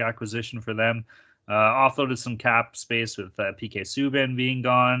pretty big acquisition for them. Offloaded some cap space with PK Subban being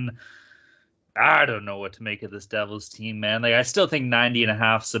gone. I don't know what to make of this Devils team, man. I still think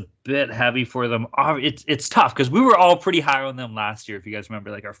 90.5 is a bit heavy for them. It's tough because we were all pretty high on them last year, if you guys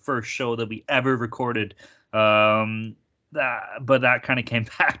remember, our first show that we ever recorded. But that kind of came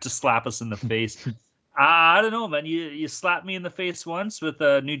back to slap us in the face. I don't know, man. You slapped me in the face once with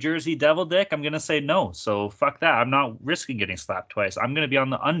a New Jersey Devil Dick. I'm going to say no. So fuck that. I'm not risking getting slapped twice. I'm going to be on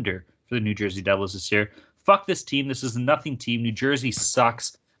the under for the New Jersey Devils this year. Fuck this team. This is a nothing team. New Jersey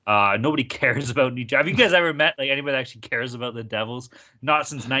sucks. Nobody cares about New Jersey. Have you guys ever met anybody that actually cares about the Devils? Not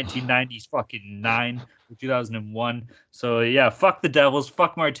since 1999 or 2001. So yeah, fuck the Devils.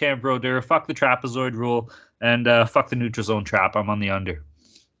 Fuck Martin Brodeur. Fuck the trapezoid rule. And fuck the neutral zone trap. I'm on the under.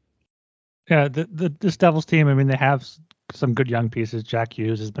 Yeah, this Devils team, I mean, they have some good young pieces. Jack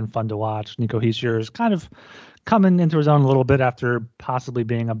Hughes has been fun to watch. Nico Hischier is kind of coming into his own a little bit after possibly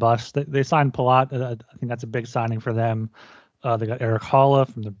being a bust. They signed Palat. I think that's a big signing for them. They got Eric Holla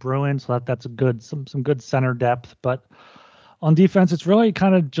from the Bruins, so that's some good center depth. But on defense, it's really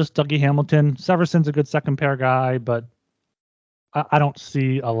kind of just Dougie Hamilton. Severson's a good second pair guy, but I don't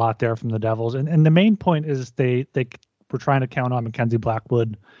see a lot there from the Devils. And the main point is they were trying to count on Mackenzie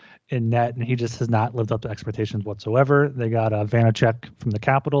Blackwood in net, and he just has not lived up to expectations whatsoever. They got Vanacek from the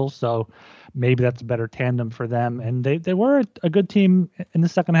Capitals, so maybe that's a better tandem for them. And they were a good team in the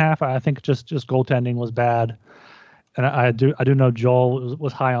second half. I think just goaltending was bad. And I do know Joel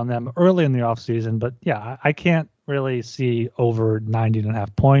was high on them early in the offseason, but yeah, I can't really see over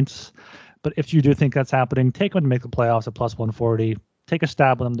 90.5 points. But if you do think that's happening, take them to make the playoffs at plus 140. Take a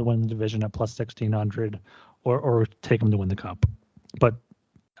stab with them to win the division at plus 1,600, or take them to win the cup. But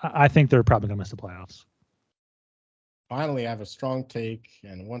I think they're probably going to miss the playoffs. Finally, I have a strong take,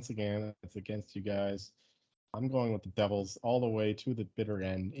 and once again, it's against you guys. I'm going with the Devils all the way to the bitter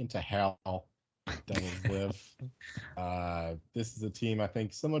end, into hell. Devils live. This is a team I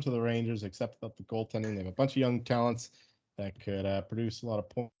think similar to the Rangers, except that the goaltending. They have a bunch of young talents that could produce a lot of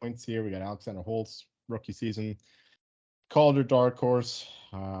points here. We got Alexander Holtz, rookie season. Calder, dark horse.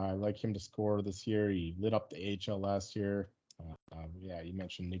 I like him to score this year. He lit up the AHL last year. Yeah, you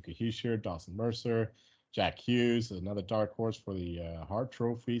mentioned Nico Hischier, Dawson Mercer, Jack Hughes, another dark horse for the Hart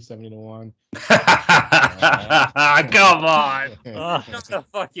Trophy, 70-1. Come on. Not a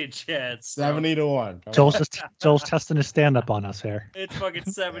fucking chance. 70-1. Joel's testing his stand up on us here. It's fucking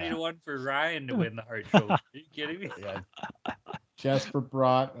 70-1 for Ryan to win the Hart Trophy. Are you kidding me? Yeah. Jesper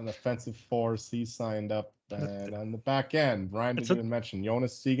Bratt, an offensive force. He signed up. And on the back end, Ryan didn't even mention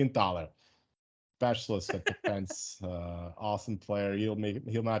Jonas Siegenthaler, specialist at defense. Awesome player. He'll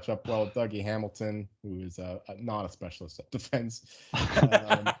match up well with Dougie Hamilton, who is not a specialist at defense.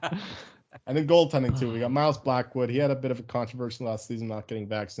 And then goaltending too. We got Miles Blackwood. He had a bit of a controversy last season, not getting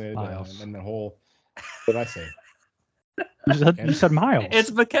vaccinated. And the whole. What did I say? You said Miles. It's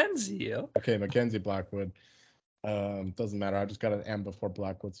Mackenzie. Okay, Mackenzie Blackwood. Doesn't matter. I just got an M before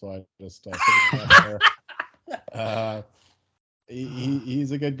Blackwood, so I just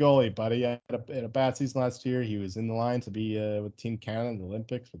he's a good goalie, but he had a bad season last year. He was in the line to be with Team Canada in the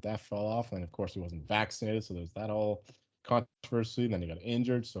Olympics, but that fell off. And of course, he wasn't vaccinated, so there's that whole controversy. Then he got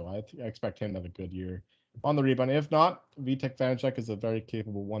injured, so I expect him to have a good year on the rebound. If not, Vitek Vanacek is a very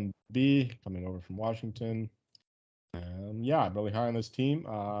capable 1B coming over from Washington. Yeah, I'm really high on this team.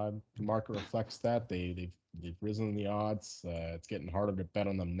 The market reflects that. They've risen in the odds. It's getting harder to bet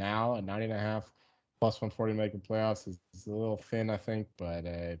on them now at 90.5 plus 140 making playoffs is a little thin, I think, but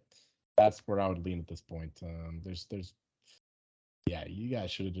that's where I would lean at this point. You guys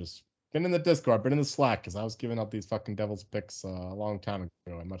should have just been in the Discord, been in the Slack, because I was giving out these fucking Devils picks a long time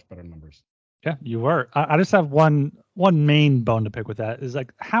ago at much better numbers. Yeah, you were. I just have one main bone to pick with that is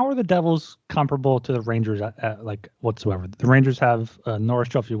like, how are the Devils comparable to the Rangers at like whatsoever? The Rangers have a Norris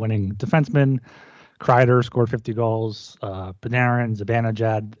Trophy winning defenseman. Kreider scored 50 goals. Panarin,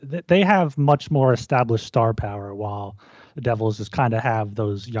 Zibanejad. They have much more established star power, while the Devils just kind of have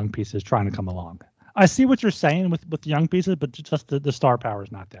those young pieces trying to come along. I see what you're saying with the young pieces, but just the star power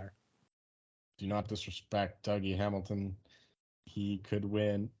is not there. Do not disrespect Dougie Hamilton. He could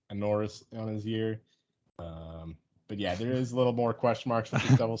win a Norris on his year. But yeah, there is a little more question marks with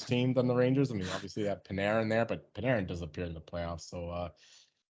the Devils team than the Rangers. I mean, obviously, they have Panarin there, but Panarin does appear in the playoffs. So,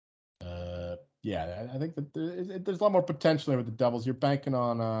 yeah, I think that there's a lot more potential there with the Devils. You're banking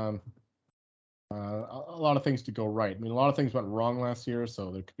on a lot of things to go right. I mean, a lot of things went wrong last year, so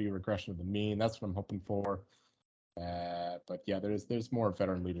there could be a regression of the mean. That's what I'm hoping for. But yeah, there's more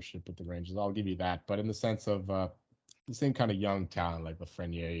veteran leadership with the Rangers. I'll give you that. But in the sense of the same kind of young talent like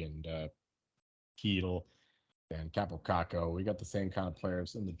Lafreniere and Keedle and Capocacco, we got the same kind of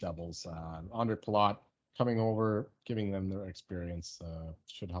players in the Devils. Andre Palat coming over, giving them their experience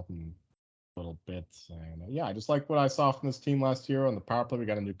should help them a little bit. And yeah, I just like what I saw from this team last year on the power play. We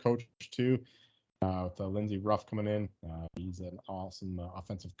got a new coach too, with Lindsey Ruff coming in. He's an awesome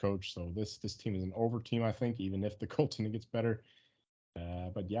offensive coach. So this team is an over team, I think, even if the goaltending gets better.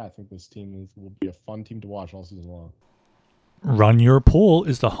 But yeah, I think this team will be a fun team to watch all season long. Run Your Pool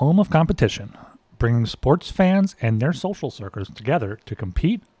is the home of competition, bringing sports fans and their social circles together to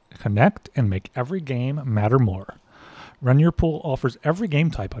compete, connect, and make every game matter more. Run Your Pool offers every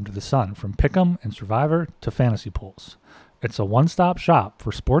game type under the sun, from Pick'em and Survivor to fantasy pools. It's a one-stop shop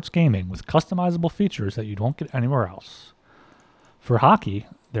for sports gaming with customizable features that you won't get anywhere else. For hockey,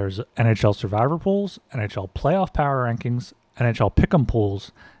 there's NHL Survivor pools, NHL Playoff Power Rankings, NHL Pick'em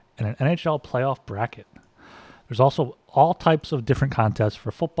pools, and an NHL Playoff Bracket. There's also all types of different contests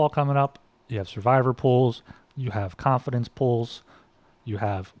for football coming up. You have Survivor pools, you have confidence pools, you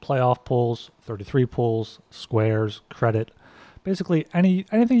have playoff pools, 33 pools, squares, credit. Basically,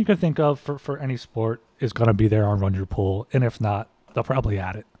 anything you can think of for any sport is going to be there on Run Your Pool, and if not, they'll probably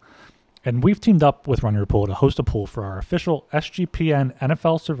add it. And we've teamed up with Run Your Pool to host a pool for our official SGPN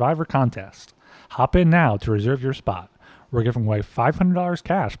NFL Survivor contest. Hop in now to reserve your spot. We're giving away $500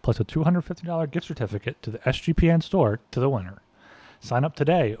 cash plus a $250 gift certificate to the SGPN store to the winner. Sign up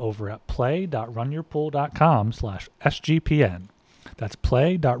today over at play.runyourpool.com/SGPN. That's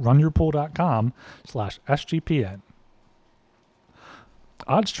play.runyourpool.com/SGPN.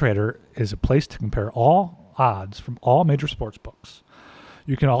 OddsTrader is a place to compare all odds from all major sports books.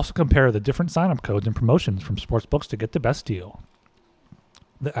 You can also compare the different sign-up codes and promotions from sportsbooks to get the best deal.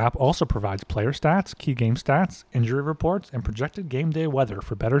 The app also provides player stats, key game stats, injury reports, and projected game day weather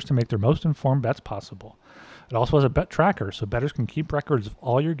for bettors to make their most informed bets possible. It also has a bet tracker so bettors can keep records of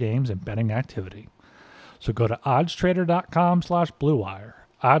all your games and betting activity. So go to oddstrader.com/bluewire,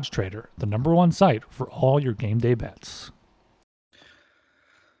 OddsTrader, the #1 site for all your game day bets.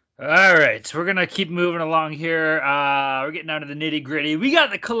 All right, so we're going to keep moving along here. We're getting down to the nitty gritty. We got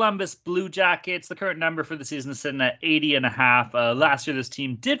the Columbus Blue Jackets. The current number for the season is sitting at 80.5. Last year, this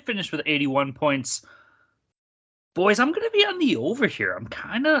team did finish with 81 points. Boys, I'm going to be on the over here. I'm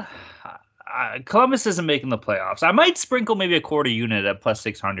kind of... Columbus isn't making the playoffs. I might sprinkle maybe a quarter unit at plus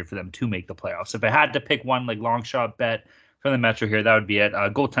 600 for them to make the playoffs. If I had to pick one like long shot bet from the Metro here, that would be it.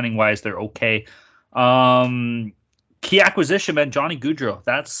 Goaltending-wise, they're okay. Key acquisition, man, Johnny Gaudreau.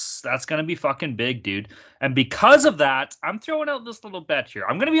 That's going to be fucking big, dude. And because of that, I'm throwing out this little bet here.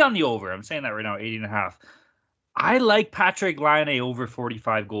 I'm going to be on the over. I'm saying that right now, 80.5. I like Patrik Laine over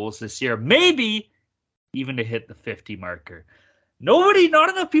 45 goals this year. Maybe even to hit the 50 marker. Not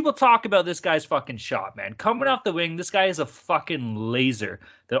enough people talk about this guy's fucking shot, man. Coming off the wing, this guy is a fucking laser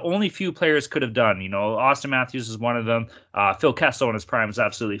that only few players could have done. You know, Austin Matthews is one of them. Phil Kessel in his prime is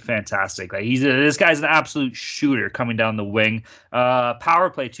absolutely fantastic. Like this guy's an absolute shooter coming down the wing. Power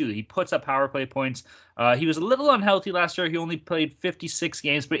play too. He puts up power play points. He was a little unhealthy last year. He only played 56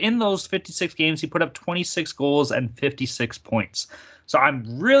 games, but in those 56 games, he put up 26 goals and 56 points. So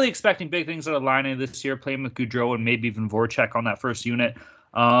I'm really expecting big things out of Laine this year, playing with Gaudreau and maybe even Voracek on that first unit.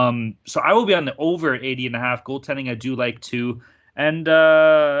 So I will be on the over at 80.5. Goaltending I do like too. And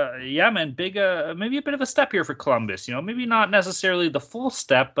yeah, man, big maybe a bit of a step here for Columbus. You know, maybe not necessarily the full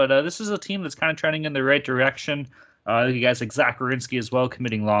step, but this is a team that's kind of trending in the right direction. You guys like Zach Werenski as well,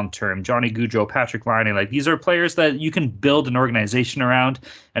 committing long term. Johnny Gaudreau, Patrik Laine, like these are players that you can build an organization around.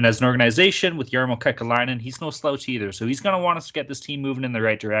 And as an organization with Jarmo Kekalainen, he's no slouch either. So he's going to want us to get this team moving in the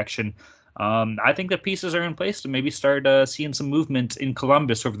right direction. I think the pieces are in place to maybe start seeing some movement in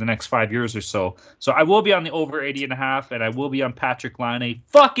Columbus over the next 5 years or so. So I will be on the over 80.5, and I will be on Patrik Laine.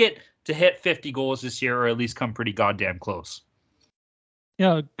 Fuck it to hit 50 goals this year, or at least come pretty goddamn close.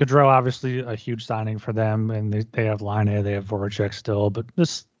 Yeah, Gaudreau obviously a huge signing for them, and they have Laine, they have Voracek still, but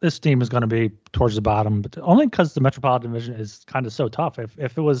this team is going to be towards the bottom, but only because the Metropolitan Division is kind of so tough.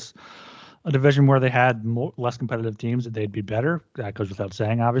 If it was a division where they had less competitive teams, they'd be better. That goes without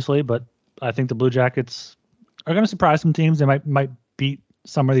saying, obviously, but I think the Blue Jackets are going to surprise some teams. They might beat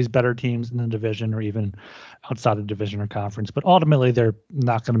some of these better teams in the division or even outside of division or conference, but ultimately they're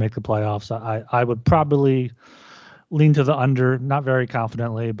not going to make the playoffs. I would probably lean to the under, not very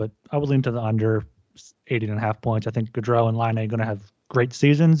confidently, but I would lean to the under 80.5 points. I think Gaudreau and Laine are going to have great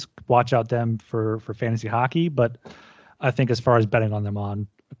seasons. Watch out them for fantasy hockey, but I think as far as betting on them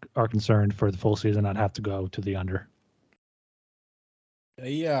are concerned for the full season, I'd have to go to the under.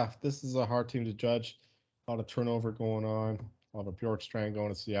 Yeah, this is a hard team to judge. A lot of turnover going on. A lot of Bjorkstrand going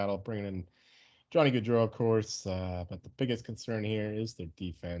to Seattle, bringing in Johnny Gaudreau, of course, but the biggest concern here is their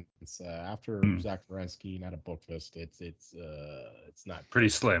defense. After Zach Werenski, not a Bookfist, it's not pretty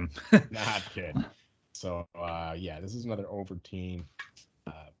slim, not good. So yeah, this is another over team,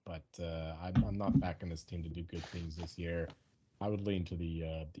 but I'm not backing this team to do good things this year. I would lean to the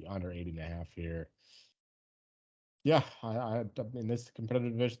under 80.5 here. Yeah, I in this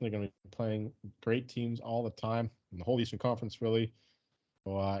competitive division, they're going to be playing great teams all the time in the whole Eastern Conference, really.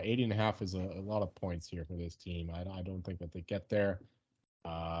 So 80.5 is a lot of points here for this team. I don't think that they get there.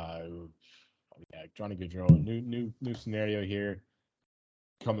 Yeah, Johnny Gaudreau, new scenario here,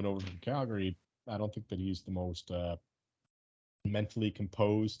 coming over from Calgary. I don't think that he's the most mentally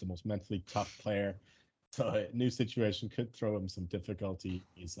composed, the most mentally tough player. So a new situation could throw him some difficulties.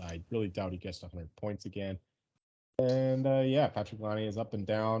 I really doubt he gets 100 points again. And yeah, Patrik Laine is up and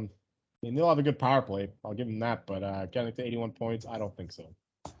down. I mean, they'll have a good power play. I'll give them that. But getting to 81 points, I don't think so.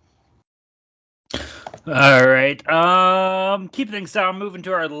 All right. Keep things down. Moving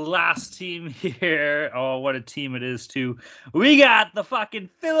to our last team here. Oh, what a team it is, too. We got the fucking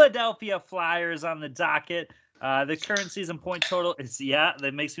Philadelphia Flyers on the docket. The current season point total is,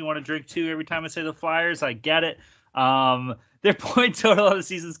 that makes me want to drink, too, every time I say the Flyers. I get it. Their point total of the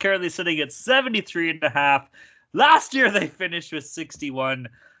season is currently sitting at 73.5. Last year, they finished with 61.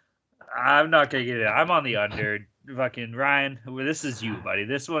 I'm not going to get it. I'm on the under. Fucking Ryan, this is you, buddy.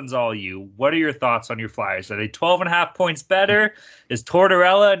 This one's all you. What are your thoughts on your Flyers? Are they 12.5 points better? Is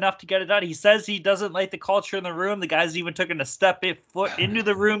Tortorella enough to get it done? He says he doesn't like the culture in the room. The guy's even taken a foot into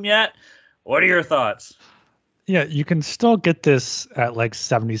the room yet. What are your thoughts? Yeah, you can still get this at like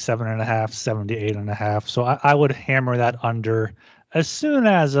 77.5, 78.5. So I would hammer that under as soon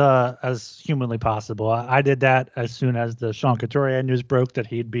as humanly possible. I did that as soon as the Sean Couturier news broke that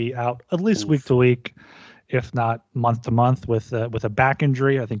he'd be out at least week to week, if not month to month, with a back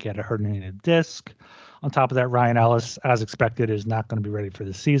injury. I think he had a herniated disc. On top of that, Ryan Ellis, as expected, is not going to be ready for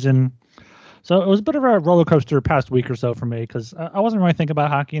the season. So it was a bit of a roller coaster past week or so for me because I wasn't really thinking about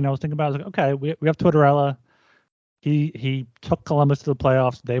hockey, and I was thinking about, I was like, okay, we have Tortorella. He took Columbus to the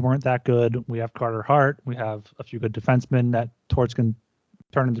playoffs. They weren't that good. We have Carter Hart. We have a few good defensemen that Torts can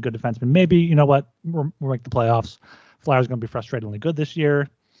turn into good defensemen. Maybe, you know what, we'll make the playoffs. Flyers going to be frustratingly good this year. A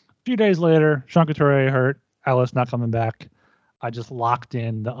few days later, Sean Couturier hurt. Ellis not coming back. I just locked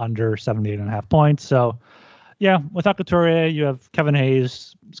in the under 78.5 points. So, yeah, without Couturier, you have Kevin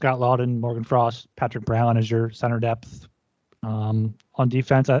Hayes, Scott Laughton, Morgan Frost, Patrick Brown as your center depth. On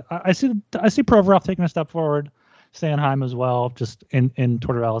defense, I see Provorov taking a step forward. Sanheim as well, just in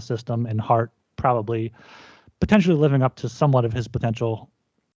Tortorella's system, and Hart probably potentially living up to somewhat of his potential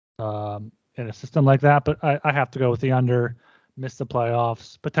in a system like that. But I have to go with the under, miss the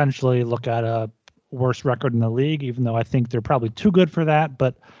playoffs, potentially look at a worst record in the league, even though I think they're probably too good for that.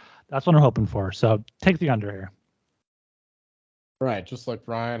 But that's what I'm hoping for. So take the under here. Right, just like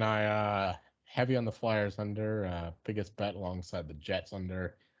Ryan, I heavy on the Flyers under, biggest bet alongside the Jets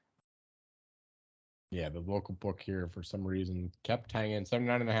under. Yeah, the local book here for some reason kept hanging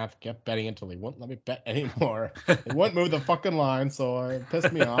 79.5, kept betting until they wouldn't let me bet anymore. They wouldn't move the fucking line, so it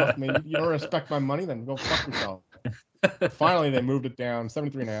pissed me off. I mean, you don't respect my money, then go fuck yourself. Finally, they moved it down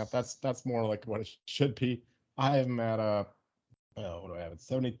 73.5. That's more like what it should be. I am at what do I have? It's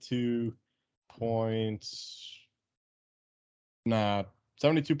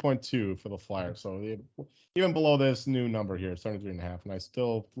 72.2 for the Flyers. So even below this new number here, 73.5, and I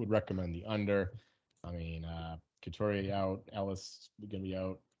still would recommend the under. I mean, Couturier out, Ellis going to be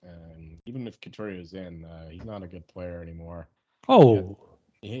out, and even if Couturier is in, he's not a good player anymore. Oh.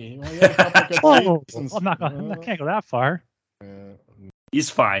 He had a couple good seasons. I can't go that far.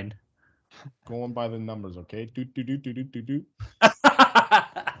 He's fine. Going by the numbers, okay? Do.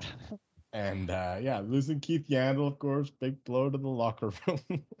 And, losing Keith Yandle, of course, big blow to the locker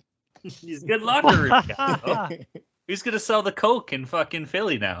room. He's a good locker room guy. Who's going to sell the Coke in fucking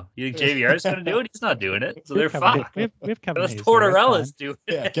Philly now? You think JVR's going to do it? He's not doing it. So they're fucked. We have Kevin Hayes. Those Tortorella's doing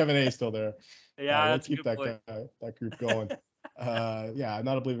it. Yeah, Kevin Hayes still there. Yeah, let's keep that group going. I'm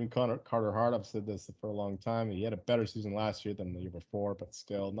not a believing Carter Hart. I've said this for a long time. He had a better season last year than the year before, but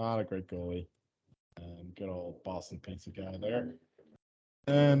still not a great goalie. Good old Boston Pizza guy there.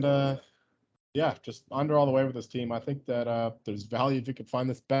 And just under all the way with this team. I think that there's value if you could find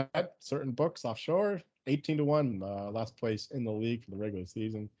this bet. Certain books offshore, 18-1, last place in the league for the regular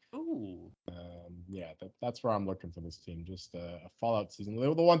season. Ooh. That's where I'm looking for this team. Just a fallout season.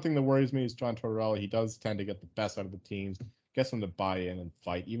 The one thing that worries me is John Tortorella. He does tend to get the best out of the teams, gets them to buy in and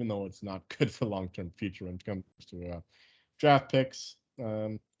fight, even though it's not good for long-term future when it comes to draft picks.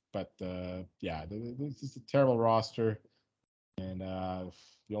 This is a terrible roster, and the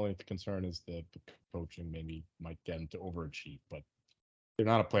only concern is the coaching maybe might get them to overachieve, but they're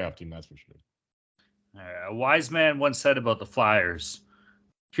not a playoff team, that's for sure. A wise man once said about the Flyers,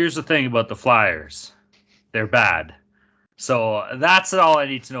 here's the thing about the Flyers. They're bad. So that's all I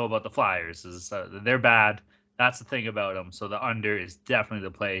need to know about the Flyers is they're bad. That's the thing about them. So the under is definitely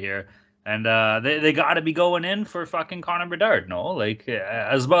the play here. And they got to be going in for fucking Connor Bedard, no? Like,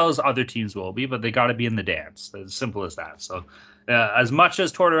 as well as other teams will be, but they got to be in the dance. As simple as that. So as much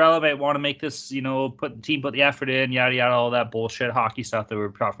as Tortorella might want to make this, put the effort in, yada, yada, all that bullshit hockey stuff that we're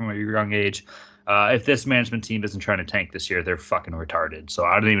taught from a young age, if this management team isn't trying to tank this year, they're fucking retarded. So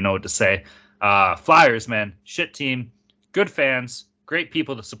I don't even know what to say. Flyers, man, shit team, good fans, great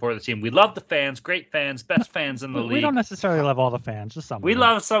people to support the team. We love the fans, great fans, best fans in the league. We don't necessarily love all the fans, just some. We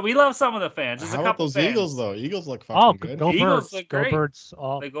love some of the fans. There's How a about couple those fans. Eagles though? Eagles look fucking good. Go Eagles Birds! look Go great. Birds!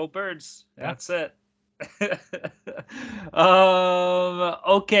 They go Birds. Yeah. That's it.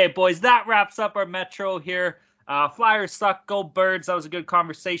 Okay, boys, that wraps up our Metro here. Flyers suck. Go Birds. That was a good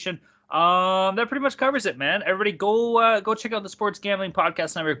conversation. That pretty much covers it, man. Everybody go check out the Sports Gambling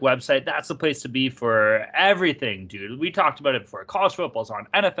Podcast Network website. That's the place to be for everything, dude. We talked about it before. College football's on,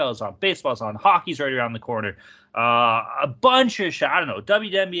 NFL's on, baseball's on, hockey's right around the corner. A bunch of shit. I don't know.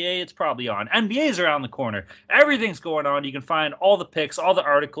 WNBA, it's probably on. NBA's around the corner. Everything's going on. You can find all the picks, all the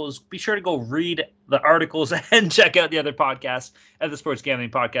articles. Be sure to go read the articles and check out the other podcasts at the Sports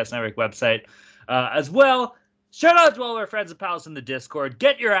Gambling Podcast Network website as well. Shout out to all our friends and pals in the Discord.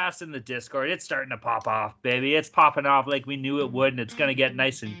 Get your ass in the Discord. It's starting to pop off, baby. It's popping off like we knew it would, and it's going to get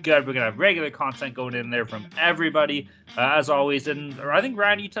nice and good. We're going to have regular content going in there from everybody, as always. And I think,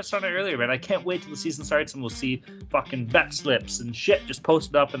 Ryan, you touched on it earlier, man. I can't wait till the season starts and we'll see fucking bet slips and shit just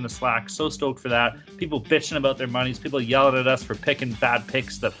posted up in the Slack. So stoked for that. People bitching about their monies. People yelling at us for picking bad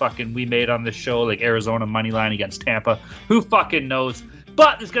picks that fucking we made on this show, like Arizona money line against Tampa. Who fucking knows?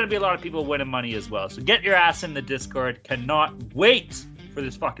 But there's going to be a lot of people winning money as well. So get your ass in the Discord. Cannot wait for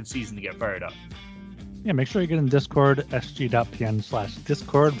this fucking season to get fired up. Yeah, make sure you get in Discord,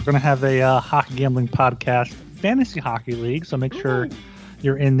 sg.pn/Discord. We're going to have a hockey gambling podcast, Fantasy Hockey League, so make sure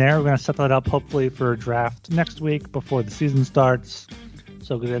you're in there. We're going to set that up hopefully for a draft next week before the season starts.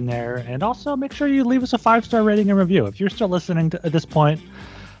 So get in there. And also make sure you leave us a 5-star rating and review. If you're still listening at this point,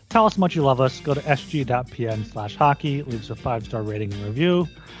 tell us how much you love us. Go to sg.pn/hockey, leave us a 5-star rating and review,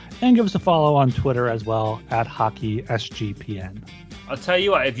 and give us a follow on Twitter as well at HockeySGPN. I'll tell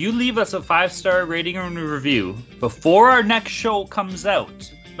you what, if you leave us a 5-star rating and review before our next show comes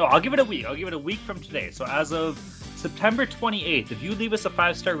out, no, I'll give it a week. I'll give it a week from today. So as of September 28th, if you leave us a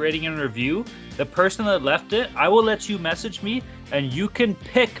 5-star rating and review, the person that left it, I will let you message me, and you can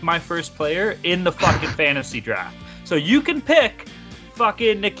pick my first player in the fucking fantasy draft. So you can pick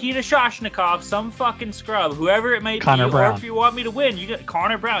fucking Nikita Shoshnikov, some fucking scrub, whoever it might Connor be, Brown. or if you want me to win, you get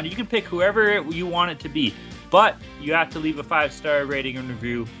Connor Brown. You can pick whoever you want it to be. But you have to leave a 5-star rating and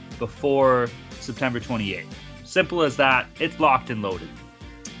review before September 28th. Simple as that. It's locked and loaded.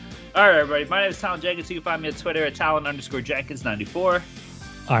 All right, everybody. My name is Talon Jenkins. You can find me on Twitter at Talon_Jenkins94.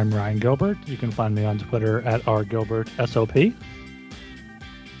 I'm Ryan Gilbert. You can find me on Twitter at rgilbertsop.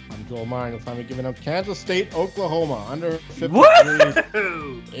 I'm Joel Meyer. You'll find me giving up Kansas State, Oklahoma, under 53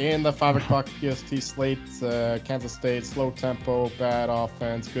 Woo! in the 5 o'clock PST slate. Kansas State, slow tempo, bad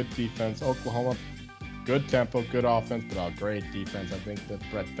offense, good defense. Oklahoma, good tempo, good offense, but a great defense. I think that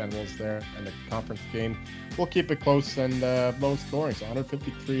Brett Fenwell's there in the conference game. We'll keep it close and low scoring, so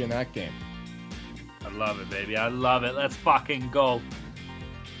 153 in that game. I love it, baby. I love it. Let's fucking go.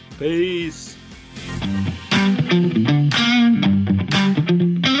 Peace.